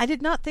 I did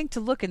not think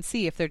to look and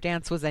see if their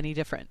dance was any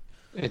different.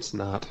 It's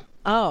not.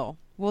 Oh,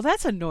 well,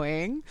 that's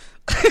annoying.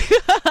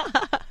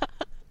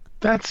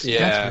 That's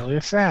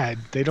really sad.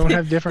 They don't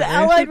have different The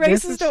allied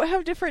races don't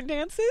have different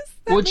dances?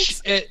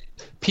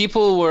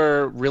 People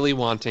were really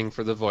wanting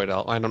for the Void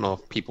Elf. I don't know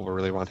if people were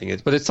really wanting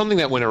it, but it's something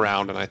that went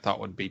around and I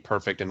thought would be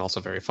perfect and also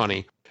very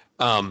funny.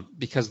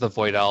 Because the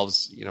Void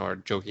Elves, are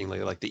jokingly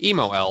like the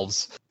emo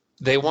elves.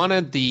 They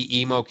wanted the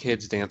emo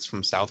kids dance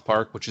from South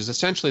Park, which is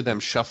essentially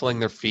them shuffling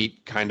their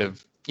feet kind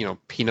of,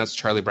 Peanuts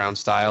Charlie Brown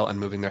style and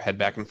moving their head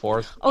back and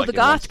forth. Oh, like the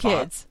goth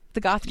kids.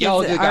 The goth kids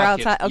are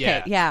outside. Kids.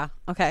 Okay, yeah.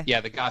 Okay. Yeah,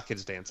 the goth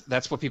kids dance.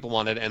 That's what people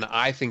wanted, and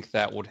I think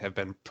that would have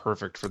been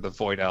perfect for the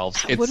Void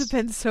Elves. It would have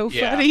been so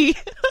funny.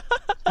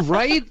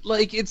 Right?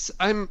 Like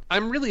I'm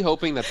really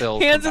hoping that they'll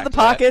hands in the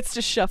pockets,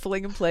 just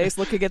shuffling in place,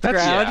 looking at the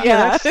ground.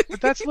 Yeah.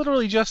 That's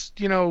literally just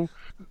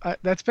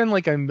that's been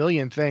like a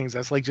million things.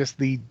 That's like just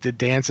the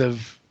dance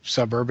of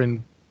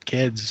suburban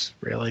kids,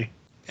 really.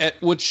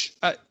 Which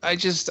I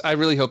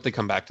really hope they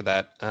come back to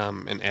that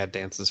and add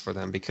dances for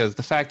them, because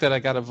the fact that I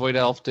got a Void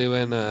Elf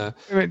doing the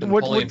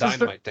Napoleon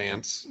Dynamite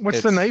dance.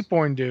 What's the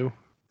Nightborn do?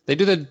 They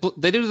do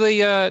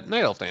the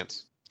Night Elf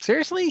dance.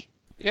 Seriously?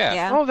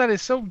 Yeah. Oh, that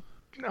is so.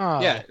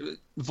 Oh. Yeah,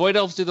 Void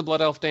Elves do the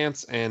Blood Elf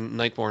dance, and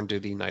Nightborn do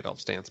the Night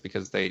Elves dance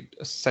because they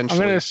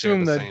essentially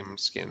share the same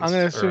skins. I'm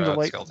going to assume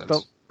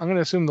I'm going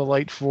to assume the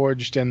Light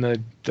Forged and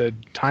the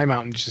High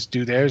Mountain just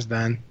do theirs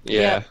then.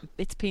 Yeah.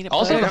 It's peanut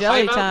butter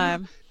jelly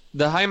time.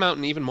 The High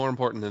Mountain, even more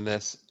important than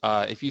this,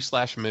 if you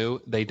slash moo,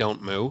 they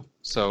don't moo.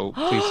 So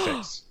please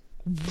fix.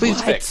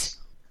 Please fix.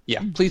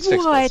 Yeah, please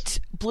fix this.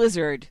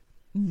 Blizzard?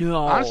 No.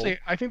 Honestly,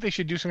 I think they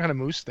should do some kind of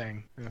moose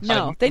thing.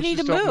 No, they need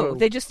to moo.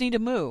 They just need to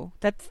moo.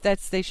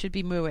 That's they should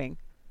be mooing.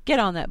 Get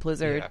on that,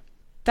 Blizzard. Yeah.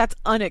 That's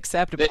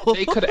unacceptable.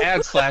 They could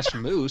add slash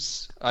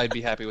moose. I'd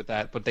be happy with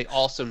that, but they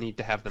also need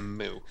to have them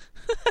moo.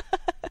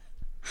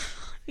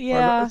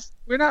 Yeah.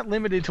 We're not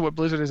limited to what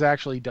Blizzard has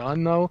actually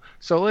done, though.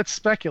 So let's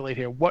speculate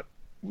here. What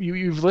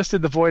you've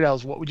listed the Void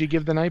Elves. What would you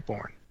give the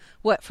Nightborn?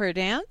 What, for a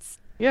dance?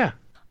 Yeah.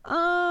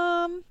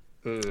 I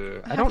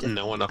don't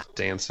know enough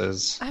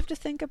dances. I have to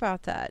think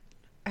about that.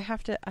 I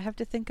have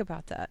to think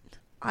about that.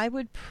 I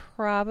would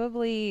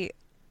probably.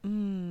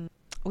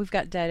 We've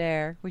got dead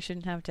air. We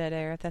shouldn't have dead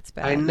air. That's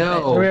bad. I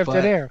know. We have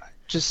dead air.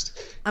 Just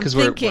I'm because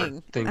we're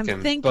thinking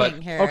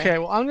here. Okay,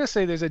 well, I'm going to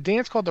say there's a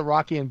dance called the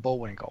Rocky and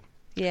Bullwinkle.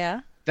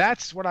 Yeah.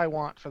 That's what I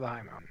want for the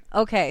High Mountain.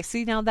 Okay,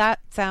 see, now that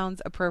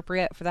sounds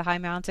appropriate for the High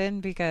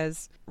Mountain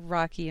because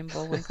Rocky and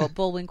Bullwinkle.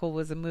 Bullwinkle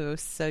was a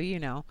moose, so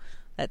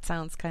that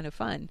sounds kind of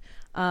fun.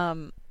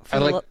 I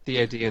like the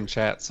idea in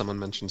chat. Someone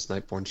mentions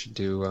Nightborn should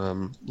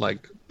do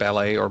like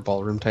ballet or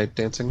ballroom type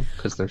dancing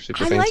because they're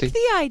super fancy. I like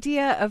the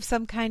idea of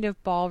some kind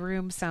of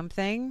ballroom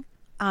something.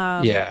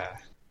 Yeah.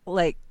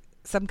 Like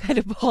some kind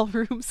of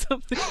ballroom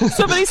something.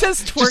 Somebody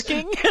says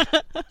twerking.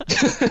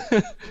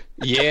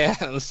 Yeah,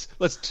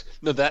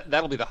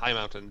 that'll be the High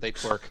Mountain. They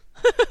twerk.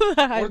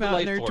 The High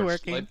Mountain are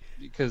twerking.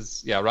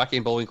 Because Rocky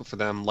and Bullwinkle for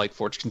them, Light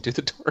Forge can do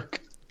the twerk.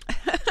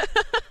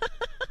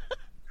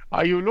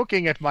 Are you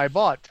looking at my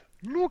butt?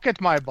 Look at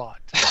my butt.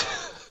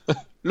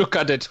 Look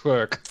at it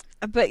twerk.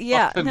 But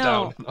yeah,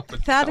 no.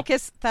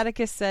 Thaddeus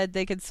said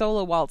they could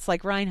solo waltz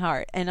like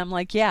Reinhardt, and I'm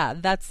like,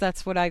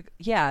 that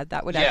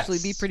would actually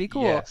be pretty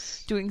cool.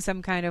 Yes. Doing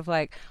some kind of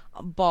like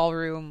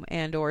ballroom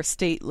and or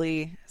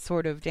stately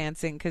sort of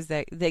dancing, because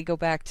they go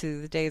back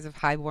to the days of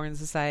highborn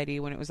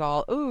society when it was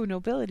all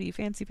nobility,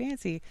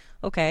 fancy.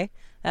 Okay,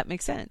 that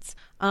makes sense.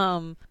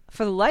 For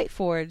the Light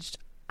Forged,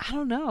 I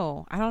don't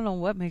know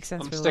what makes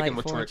sense for the Light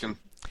Forged. I'm sticking with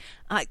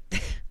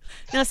twerking.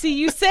 Now, see,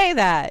 you say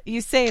that,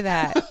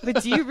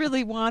 but do you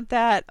really want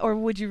that, or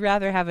would you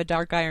rather have a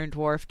Dark Iron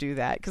Dwarf do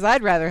that? Because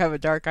I'd rather have a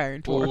Dark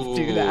Iron Dwarf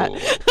do that.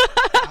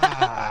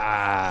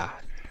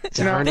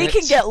 They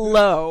can get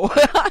low.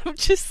 I'm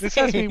just saying. This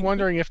has me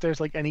wondering if there's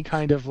like any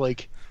kind of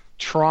like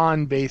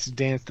Tron-based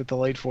dance that the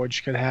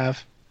Lightforged could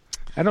have.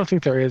 I don't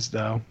think there is,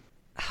 though.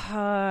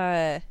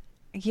 Yeah,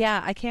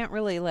 I can't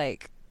really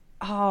like.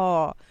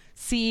 Oh,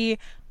 see,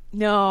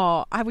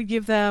 no, I would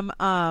give them.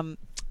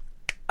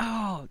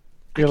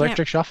 The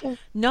Electric Shuffle?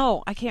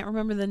 No, I can't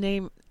remember the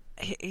name.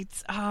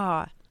 It's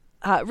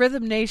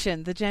Rhythm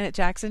Nation, the Janet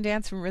Jackson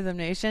dance from Rhythm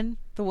Nation,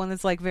 the one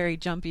that's like very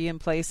jumpy in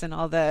place and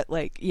all that.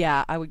 Like,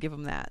 yeah, I would give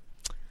them that.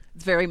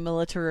 It's very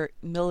military.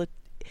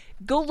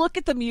 Go look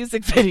at the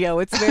music video.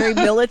 It's very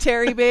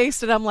military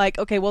based, and I'm like,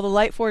 okay, well, the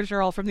Light Forge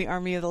are all from the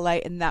Army of the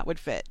Light, and that would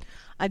fit.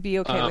 I'd be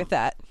okay with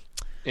that.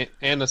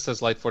 Anna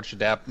says Light Forge should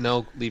dab.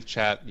 No, leave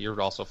chat. You're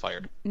also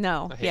fired.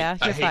 No, you're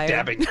I hate fired.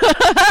 dabbing.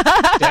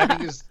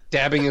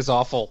 dabbing is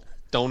awful.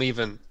 Don't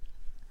even.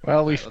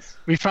 Well,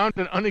 we found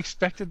an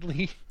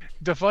unexpectedly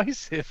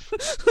divisive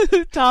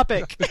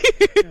topic.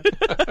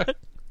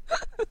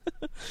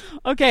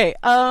 Okay,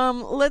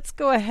 let's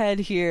go ahead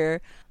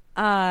here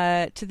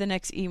to the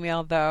next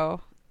email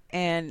though,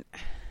 and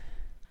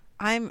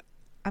I'm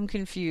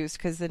confused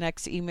because the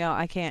next email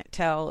I can't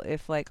tell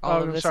if like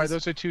all of this. Sorry,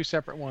 those are two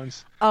separate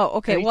ones. Oh,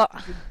 okay. Well,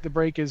 the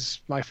break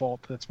is my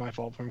fault. That's my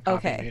fault from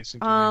copying and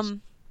pasting.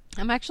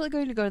 I'm actually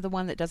going to go to the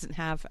one that doesn't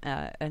have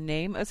a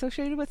name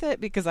associated with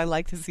it because I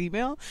like this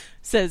email. It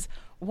says,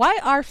 "Why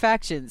are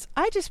factions?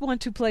 I just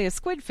want to play a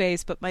squid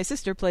face, but my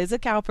sister plays a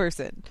cow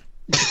person."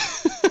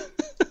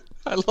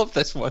 I love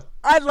this one.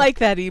 I like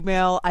that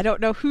email. I don't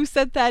know who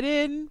sent that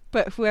in,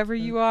 but whoever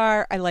you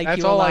are, I like you a lot.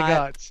 That's all I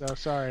got, so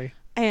sorry.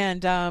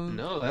 And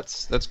no,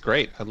 that's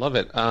great. I love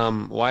it.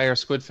 Why are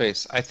squid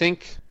face? I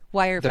think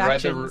why are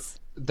factions?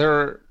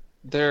 They're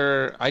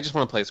I just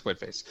want to play squid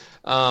face.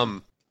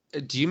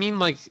 Do you mean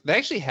like they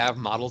actually have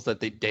models that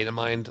they data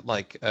mined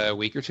like a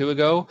week or two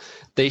ago?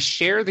 They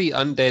share the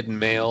undead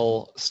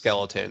male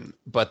skeleton,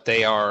 but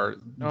they are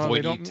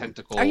voidy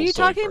tentacle. Are you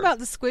talking about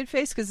the squid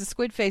face? Because the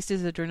squid face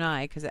is a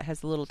Draenei because it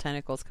has the little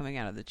tentacles coming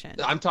out of the chin.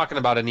 I'm talking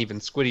about an even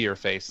squiddier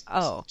face.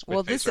 Oh,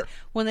 well,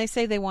 when they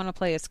say they want to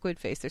play a squid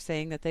face, they're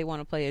saying that they want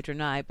to play a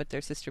Draenei, but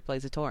their sister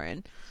plays a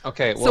Tauren.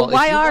 Okay, well, so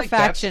why are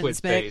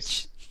factions,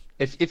 Mitch?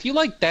 If you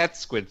like that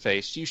squid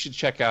face, you should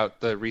check out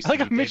the recent. I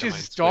like how Mitch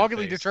is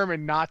doggedly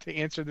determined not to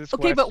answer this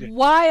question. Okay, but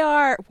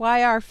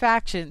why are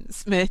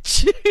factions,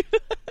 Mitch?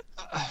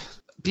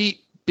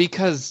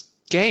 Because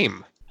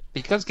game.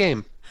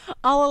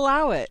 I'll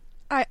allow it.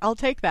 I'll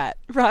take that.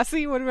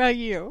 Rossi, what about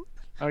you?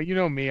 You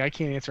know me. I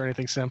can't answer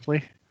anything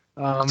simply.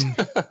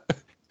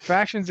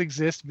 Factions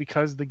exist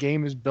because the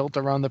game is built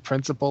around the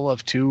principle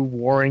of two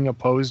warring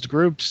opposed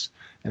groups,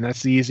 and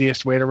that's the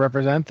easiest way to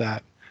represent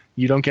that.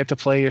 You don't get to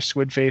play your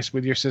squid face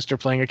with your sister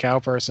playing a cow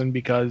person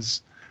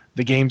because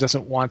the game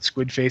doesn't want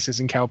squid faces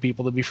and cow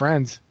people to be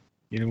friends.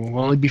 You know,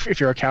 only if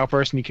you're a cow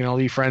person, you can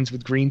only be friends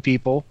with green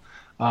people,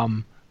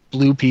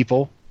 blue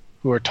people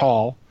who are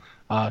tall,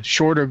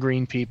 shorter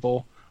green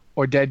people,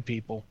 or dead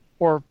people,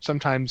 or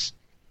sometimes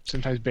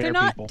bear people. They're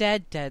not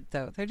dead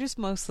though. They're just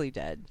mostly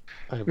dead.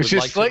 Which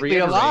is slightly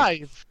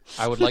alive.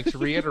 I would like to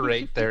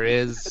reiterate there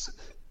is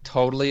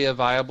totally a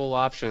viable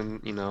option,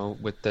 you know,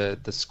 with the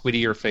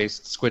squiddier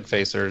faced squid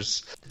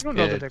facers. I don't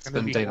know that they're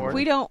going to be more.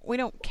 We don't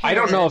care. I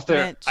don't know if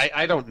they're.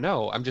 I don't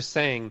know. I'm just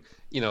saying,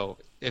 you know,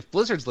 if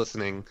Blizzard's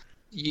listening,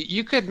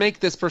 you could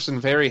make this person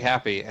very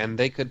happy, and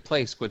they could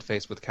play squid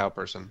face with cow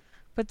person.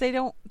 But they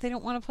don't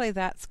want to play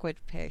that squid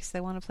face.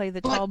 They want to play the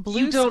tall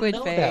blue squid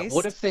face. That.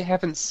 What if they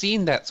haven't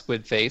seen that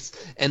squid face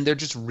and they're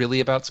just really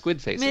about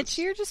squid faces? Mitch,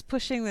 you're just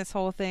pushing this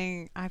whole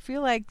thing. I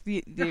feel like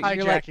you're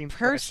like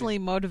personally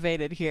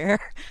motivated here,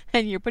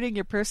 and you're putting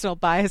your personal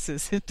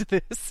biases into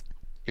this.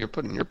 You're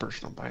putting your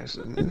personal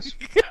biases into this.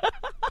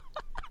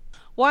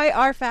 Why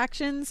are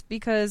factions?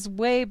 Because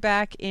way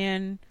back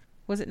in,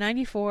 was it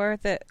 94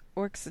 that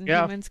Orcs and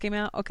Humans came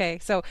out? Okay,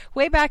 so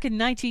way back in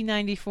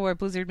 1994,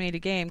 Blizzard made a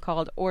game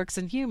called Orcs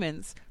and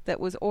Humans that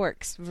was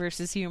Orcs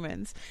versus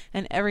Humans.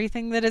 And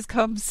everything that has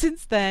come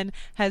since then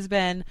has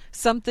been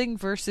something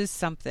versus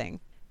something.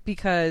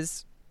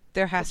 Because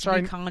there has to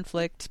be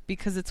conflict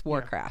because it's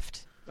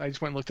Warcraft. I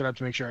just went and looked it up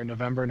to make sure.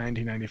 November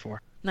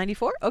 1994.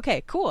 94?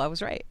 Okay, cool. I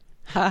was right.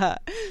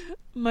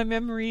 My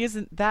memory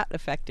isn't that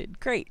affected.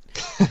 Great.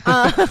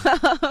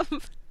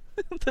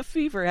 The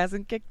fever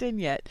hasn't kicked in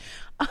yet.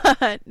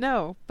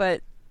 No,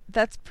 but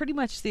that's pretty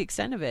much the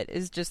extent of it,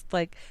 is just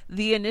like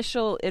the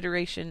initial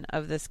iteration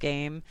of this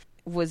game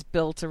was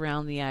built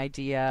around the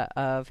idea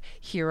of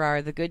here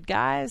are the good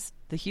guys,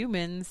 the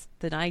humans,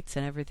 the knights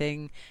and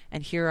everything,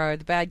 and here are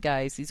the bad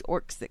guys, these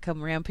orcs that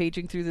come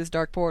rampaging through this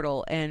dark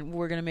portal, and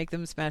we're going to make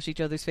them smash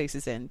each other's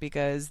faces in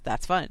because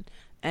that's fun.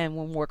 And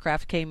when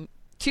Warcraft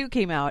 2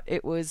 came out,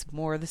 it was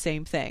more the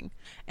same thing.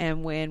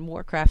 And when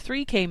Warcraft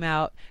 3 came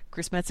out,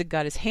 Chris Metzig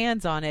got his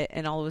hands on it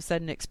and all of a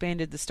sudden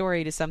expanded the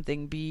story to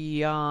something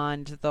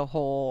beyond the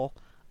whole,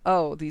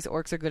 oh, these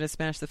orcs are going to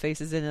smash the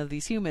faces in of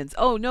these humans.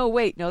 Oh, no,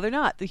 wait, no, they're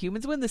not. The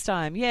humans win this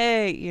time.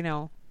 Yay! You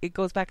know, it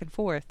goes back and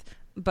forth.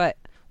 But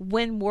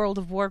when World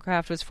of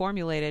Warcraft was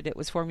formulated, it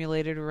was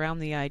formulated around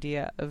the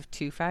idea of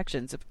two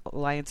factions, of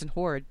Alliance and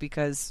Horde,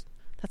 because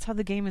that's how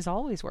the game has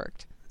always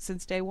worked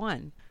since day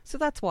one. So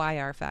that's why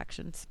our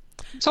factions.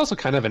 It's also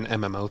kind of an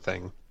MMO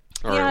thing.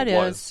 Yeah, it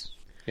is.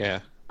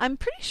 Yeah. I'm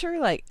pretty sure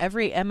like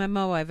every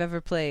MMO I've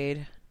ever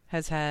played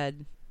has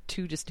had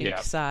two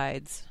distinct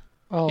sides.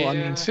 Oh, I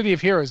Yeah. mean, City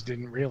of Heroes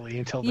didn't really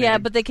until Yeah,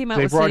 but they came out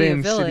with brought City in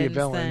of Villains. City of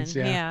Villains,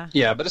 then, yeah.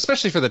 Yeah, but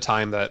especially for the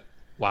time that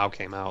WoW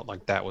came out,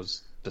 like that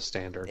was the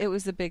standard. It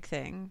was a big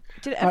thing.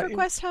 Did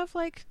EverQuest have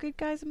like good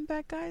guys and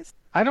bad guys?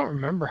 I don't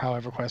remember how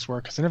EverQuest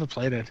worked because I never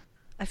played it.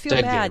 I feel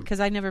Dead bad game. because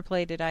I never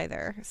played it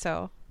either.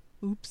 So,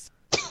 oops.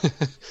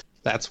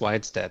 That's why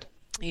it's dead.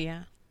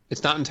 Yeah.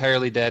 It's not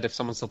entirely dead. If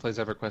someone still plays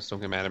EverQuest, don't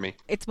get mad at me.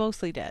 It's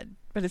mostly dead,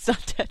 but it's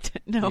not dead.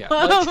 No.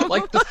 Yeah,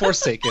 like The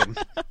Forsaken.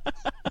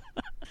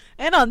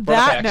 And on Brought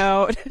that it back.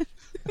 note,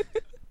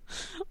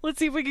 let's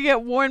see if we can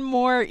get one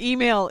more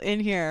email in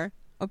here.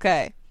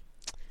 Okay.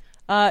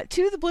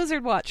 To the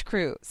Blizzard Watch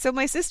crew. So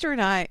my sister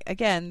and I,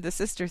 again, the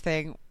sister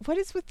thing. What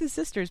is with the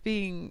sisters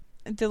being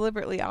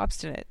deliberately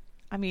obstinate?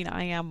 I mean,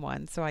 I am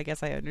one, so I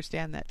guess I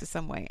understand that to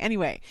some way.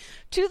 Anyway,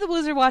 to the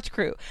Blizzard Watch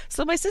crew.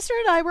 So my sister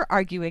and I were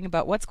arguing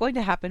about what's going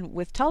to happen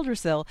with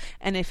Teldrassil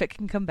and if it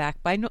can come back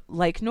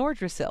like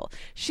Nordrassil.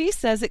 She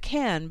says it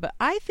can, but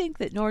I think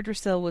that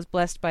Nordrassil was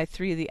blessed by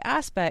 3 of the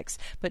aspects,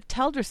 but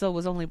Teldrassil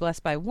was only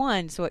blessed by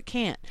 1, so it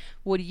can't.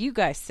 What do you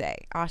guys say?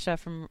 Asha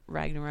from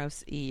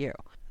Ragnaros EU.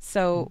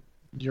 So...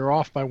 You're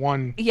off by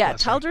 1. Yeah,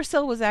 blessing.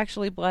 Teldrassil was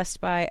actually blessed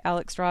by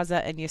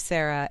Alexstrasza and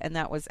Ysera, and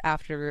that was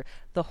after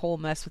the whole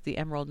mess with the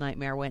Emerald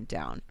Nightmare went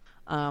down.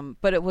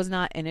 But it was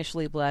not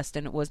initially blessed,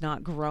 and it was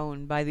not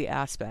grown by the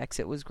aspects.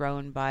 It was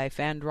grown by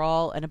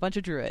Fandral and a bunch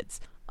of druids.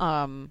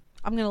 I'm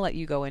going to let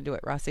you go into it,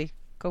 Rossi.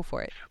 Go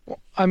for it. Well,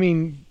 I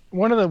mean,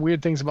 one of the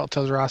weird things about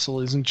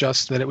Teldrassil isn't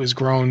just that it was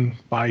grown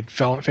by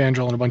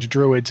Fandral and a bunch of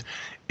druids.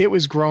 It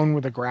was grown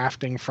with a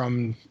grafting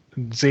from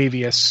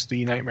Xavius,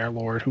 the Nightmare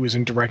Lord, who was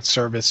in direct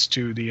service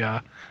to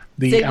the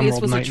Xavius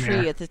Emerald was Nightmare. a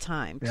tree at the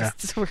time. Yeah.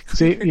 Just so we're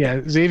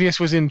clear. Xavius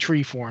was in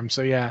tree form,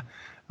 so yeah.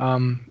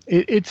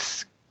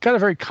 It's got a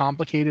very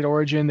complicated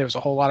origin. There was a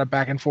whole lot of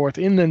back and forth.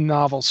 In the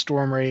novel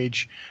Storm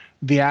Rage,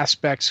 the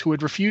aspects who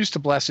had refused to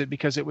bless it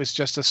because it was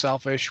just a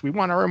selfish, we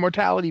want our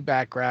immortality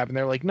back grab, and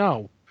they're like,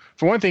 no.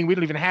 For one thing, we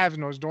don't even have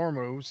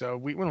Nozdormu, so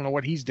we don't know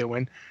what he's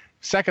doing.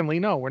 Secondly,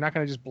 no, we're not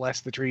going to just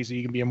bless the tree so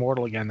you can be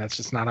immortal again. That's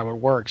just not how it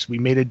works. We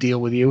made a deal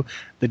with you.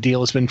 The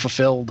deal has been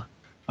fulfilled.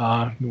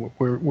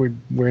 We're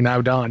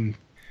now done.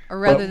 Or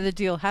rather, the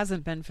deal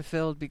hasn't been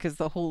fulfilled because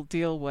the whole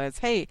deal was,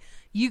 hey,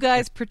 you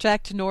guys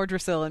protect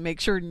Nordrassil and make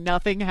sure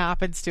nothing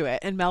happens to it.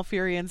 And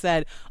Malfurion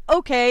said,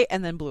 okay,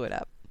 and then blew it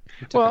up.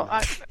 Well,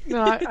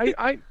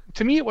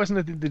 to me, it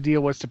wasn't that the deal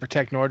was to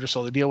protect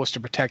Nordrassil. The deal was to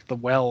protect the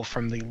well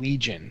from the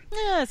Legion.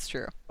 Yeah, that's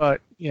true.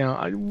 But,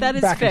 That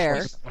is back and fair.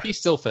 forth. He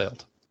still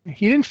failed.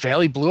 He didn't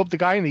fail. He blew up the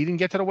guy and he didn't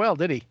get to the well,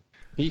 did he?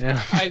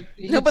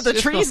 No, but the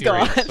tree's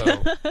gone.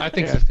 So I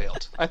think he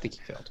failed. I think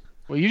he failed.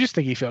 Well, you just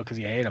think he failed because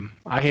you hate him.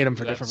 I hate him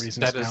for different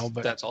reasons now.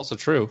 But that's also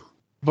true.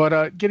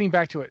 But getting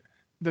back to it,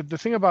 the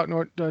thing about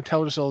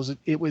Teldrassil is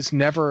it was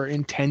never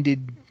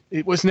intended.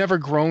 It was never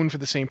grown for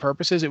the same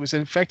purposes. It was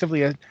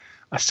effectively a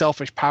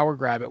selfish power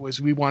grab. It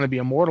was, we want to be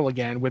immortal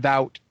again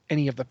without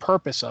any of the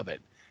purpose of it.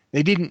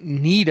 They didn't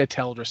need a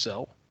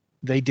Teldrassil.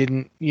 They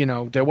didn't,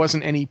 there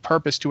wasn't any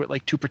purpose to it,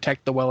 like to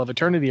protect the Well of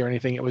Eternity or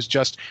anything. It was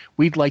just,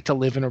 we'd like to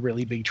live in a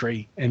really big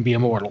tree and be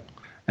immortal.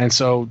 And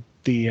so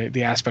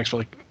the aspects were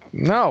like,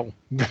 no,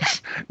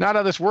 not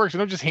how this works. We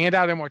don't just hand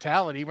out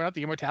immortality. We're not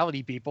the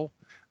immortality people.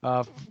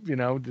 There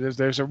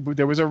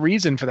was a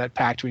reason for that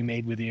pact we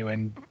made with you,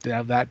 and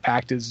that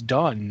pact is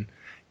done.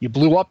 You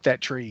blew up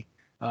that tree.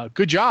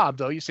 Good job,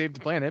 though. You saved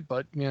the planet,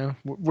 but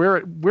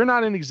we're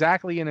not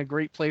exactly in a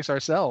great place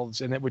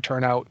ourselves, and it would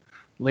turn out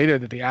later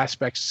that the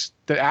aspects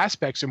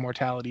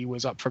immortality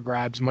was up for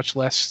grabs, much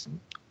less,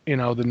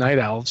 the Night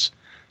Elves.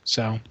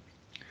 So,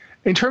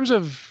 in terms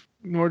of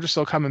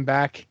Nordrassil coming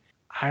back,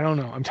 I don't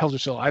know. I'm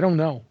Teldrassil. I don't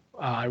know.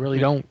 I really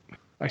don't.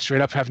 I straight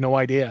up have no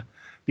idea.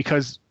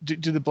 Because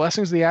do the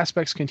blessings of the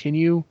aspects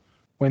continue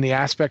when the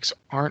aspects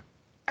aren't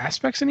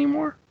aspects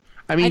anymore?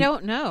 I mean, I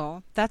don't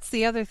know. That's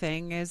the other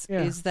thing is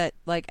that,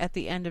 like, at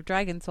the end of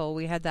Dragon Soul,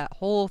 we had that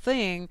whole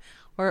thing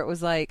where it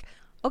was like,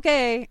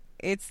 okay,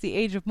 it's the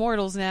Age of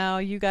Mortals now.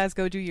 You guys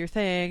go do your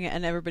thing.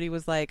 And everybody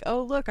was like,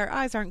 oh, look, our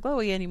eyes aren't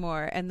glowy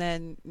anymore. And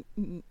then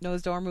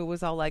Nozdormu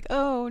was all like,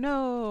 oh,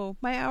 no,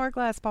 my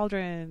hourglass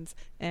pauldrons.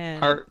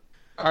 And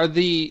are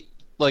the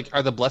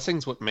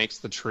blessings what makes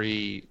the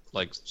tree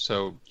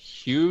so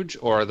huge,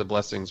 or are the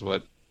blessings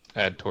what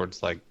add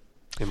towards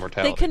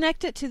immortality? They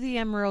connect it to the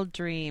Emerald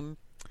Dream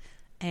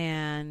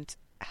and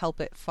help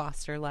it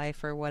foster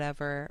life or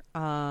whatever.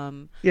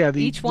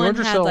 Each one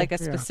had a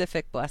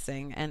specific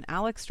blessing, and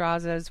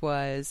Alexstrasza's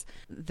was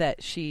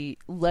that she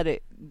let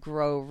it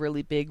grow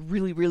really big,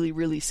 really, really,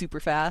 really super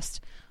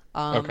fast.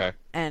 Okay.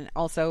 And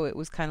also it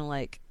was kind of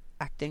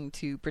acting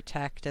to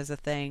protect as a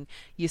thing.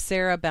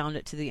 Ysera bound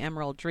it to the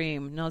Emerald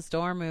Dream.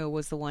 Nozdormu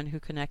was the one who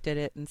connected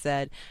it and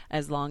said,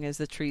 as long as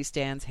the tree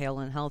stands hale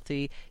and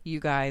healthy,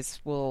 you guys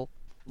will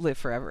live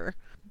forever.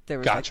 There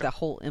was the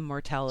whole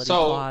immortality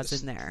clause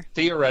in there.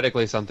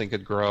 Theoretically, something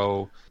could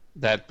grow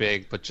that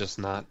big, but just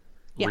not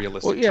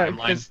realistic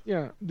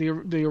timeline.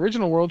 The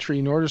original World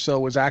Tree,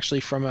 Nordrassil, was actually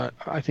from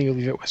I think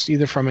it was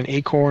either from an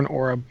acorn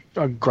or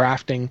a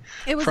grafting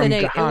from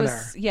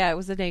Gehannar. It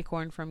was an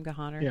acorn from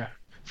Gehannar. Yeah.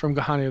 from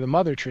Gahania the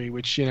Mother Tree,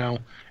 which,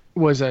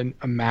 was a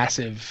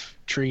massive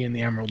tree in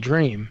the Emerald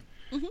Dream.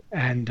 Mm-hmm.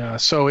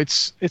 And so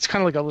it's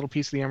kind of like a little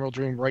piece of the Emerald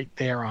Dream right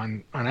there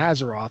on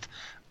Azeroth.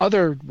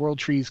 Other world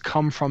trees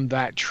come from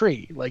that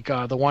tree, like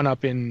the one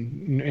up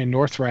in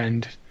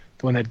Northrend,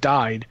 the one that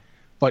died,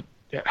 but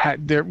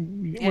had there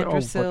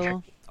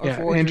Androsil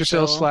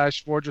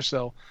Androsil /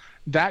 Vordrasil.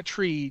 That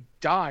tree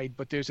died,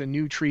 but there's a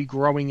new tree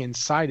growing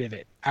inside of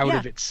it, out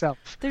of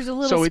itself. There's a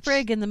little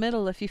sprig in the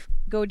middle if you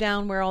go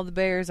down where all the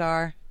bears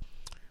are.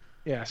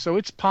 Yeah, so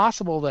it's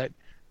possible that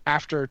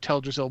after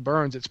Teldrassil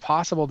burns, it's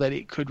possible that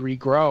it could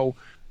regrow,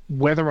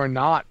 whether or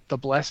not the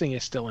blessing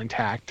is still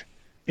intact.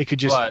 It could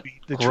just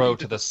be the grow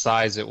tree to the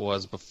size it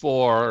was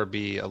before, or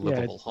be a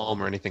livable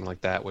home, or anything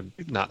like that would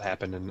not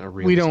happen in a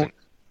realistic.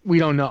 We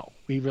don't know.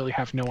 We really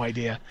have no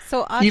idea.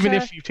 So Asha, even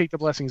if you take the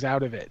blessings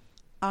out of it,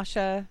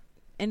 Asha,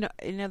 in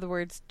other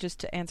words, just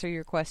to answer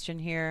your question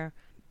here,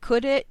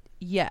 could it?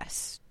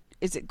 Yes.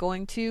 Is it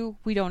going to?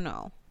 We don't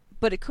know,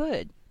 but it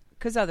could,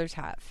 because others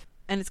have,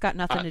 and it's got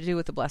nothing to do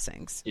with the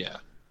blessings. Yeah.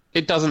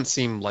 It doesn't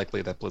seem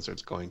likely that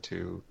Blizzard's going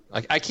to.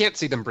 I can't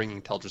see them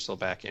bringing Teldrassil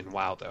back in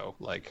WoW though.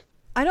 Like,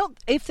 I don't.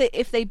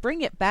 If they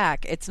bring it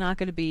back, it's not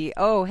going to be,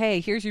 oh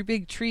hey, here's your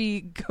big tree,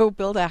 go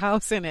build a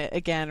house in it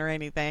again or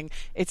anything.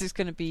 It's just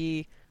going to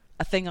be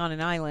a thing on an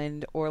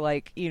island, or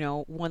like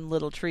one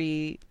little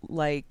tree,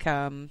 like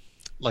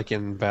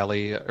in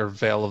Valley or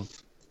Vale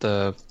of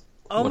the.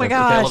 Oh my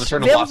gosh,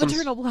 Vale of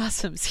Eternal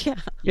Blossoms. Yeah.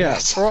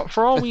 Yes.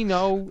 For all we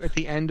know, at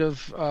the end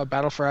of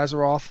Battle for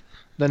Azeroth,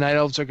 the Night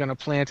Elves are going to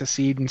plant a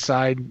seed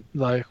inside,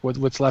 like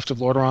what's left of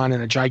Lordaeron,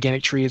 and a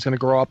gigantic tree is going to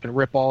grow up and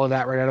rip all of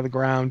that right out of the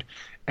ground,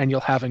 and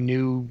you'll have a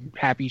new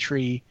happy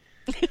tree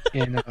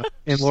in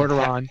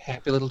Lordaeron.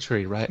 Happy little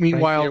tree, right?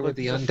 Meanwhile, right where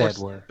the undead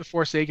were. The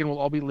Forsaken will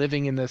all be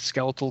living in the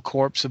skeletal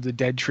corpse of the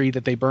dead tree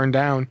that they burned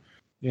down.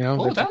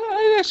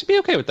 I'd actually be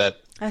okay with that.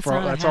 That's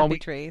not a happy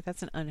tree.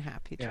 That's an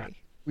unhappy tree. Yeah.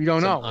 We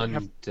don't know.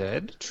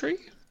 Undead tree?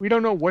 We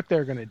don't know what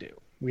they're going to do.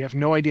 We have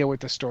no idea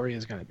what the story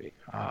is going to be,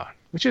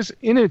 which is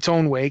in its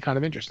own way kind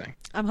of interesting.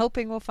 I'm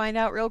hoping we'll find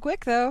out real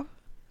quick, though.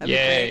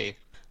 Yay!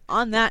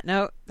 On that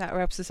note, that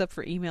wraps us up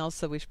for emails,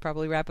 so we should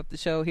probably wrap up the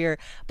show here.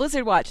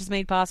 Blizzard Watch is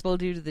made possible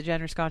due to the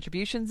generous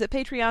contributions at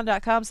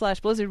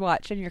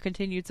patreon.com/BlizzardWatch, and your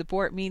continued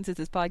support means that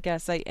this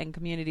podcast site and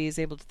community is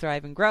able to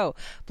thrive and grow.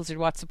 Blizzard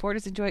Watch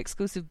supporters enjoy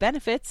exclusive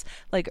benefits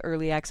like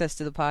early access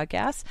to the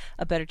podcast,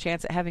 a better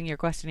chance at having your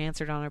question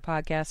answered on our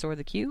podcast or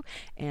the queue,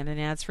 and an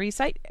ads-free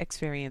site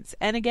experience.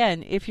 And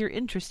again, if you're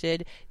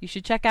interested, you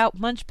should check out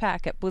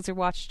Munchpack at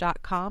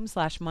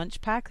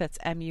blizzardwatch.com/Munchpack. That's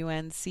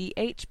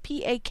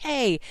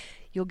MUNCHPAK.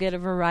 You'll get a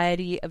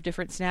variety of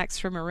different snacks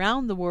from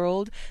around the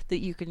world that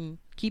you can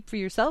keep for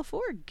yourself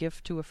or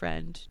gift to a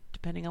friend,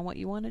 depending on what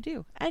you want to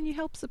do. And you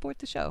help support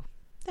the show.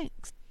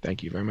 Thanks.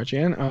 Thank you very much,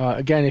 Ann.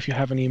 Again, if you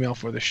have an email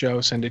for the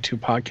show, send it to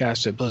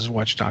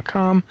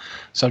podcast@blizzardwatch.com.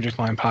 Subject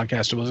line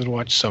podcast to Blizzard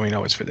Watch, so we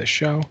know it's for this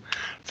show.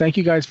 Thank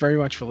you guys very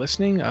much for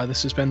listening.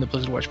 This has been the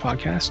Blizzard Watch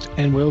podcast,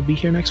 and we'll be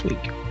here next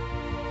week.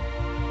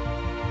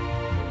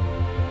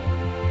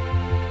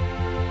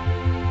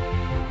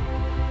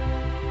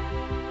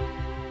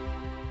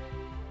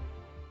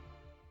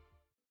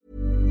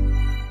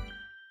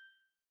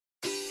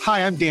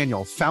 Hi, I'm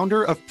Daniel,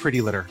 founder of Pretty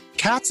Litter.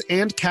 Cats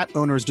and cat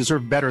owners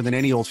deserve better than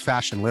any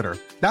old-fashioned litter.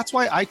 That's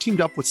why I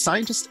teamed up with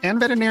scientists and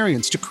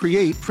veterinarians to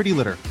create Pretty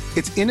Litter.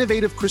 Its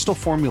innovative crystal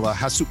formula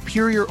has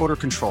superior odor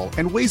control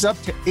and weighs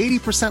up to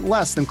 80%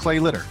 less than clay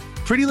litter.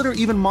 Pretty Litter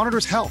even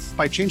monitors health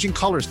by changing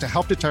colors to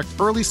help detect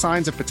early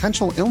signs of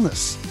potential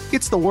illness.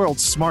 It's the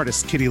world's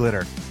smartest kitty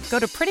litter. Go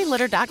to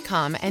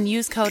prettylitter.com and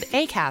use code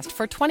ACAST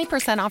for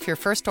 20% off your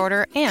first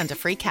order and a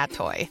free cat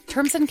toy.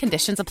 Terms and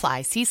conditions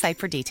apply. See site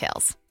for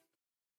details.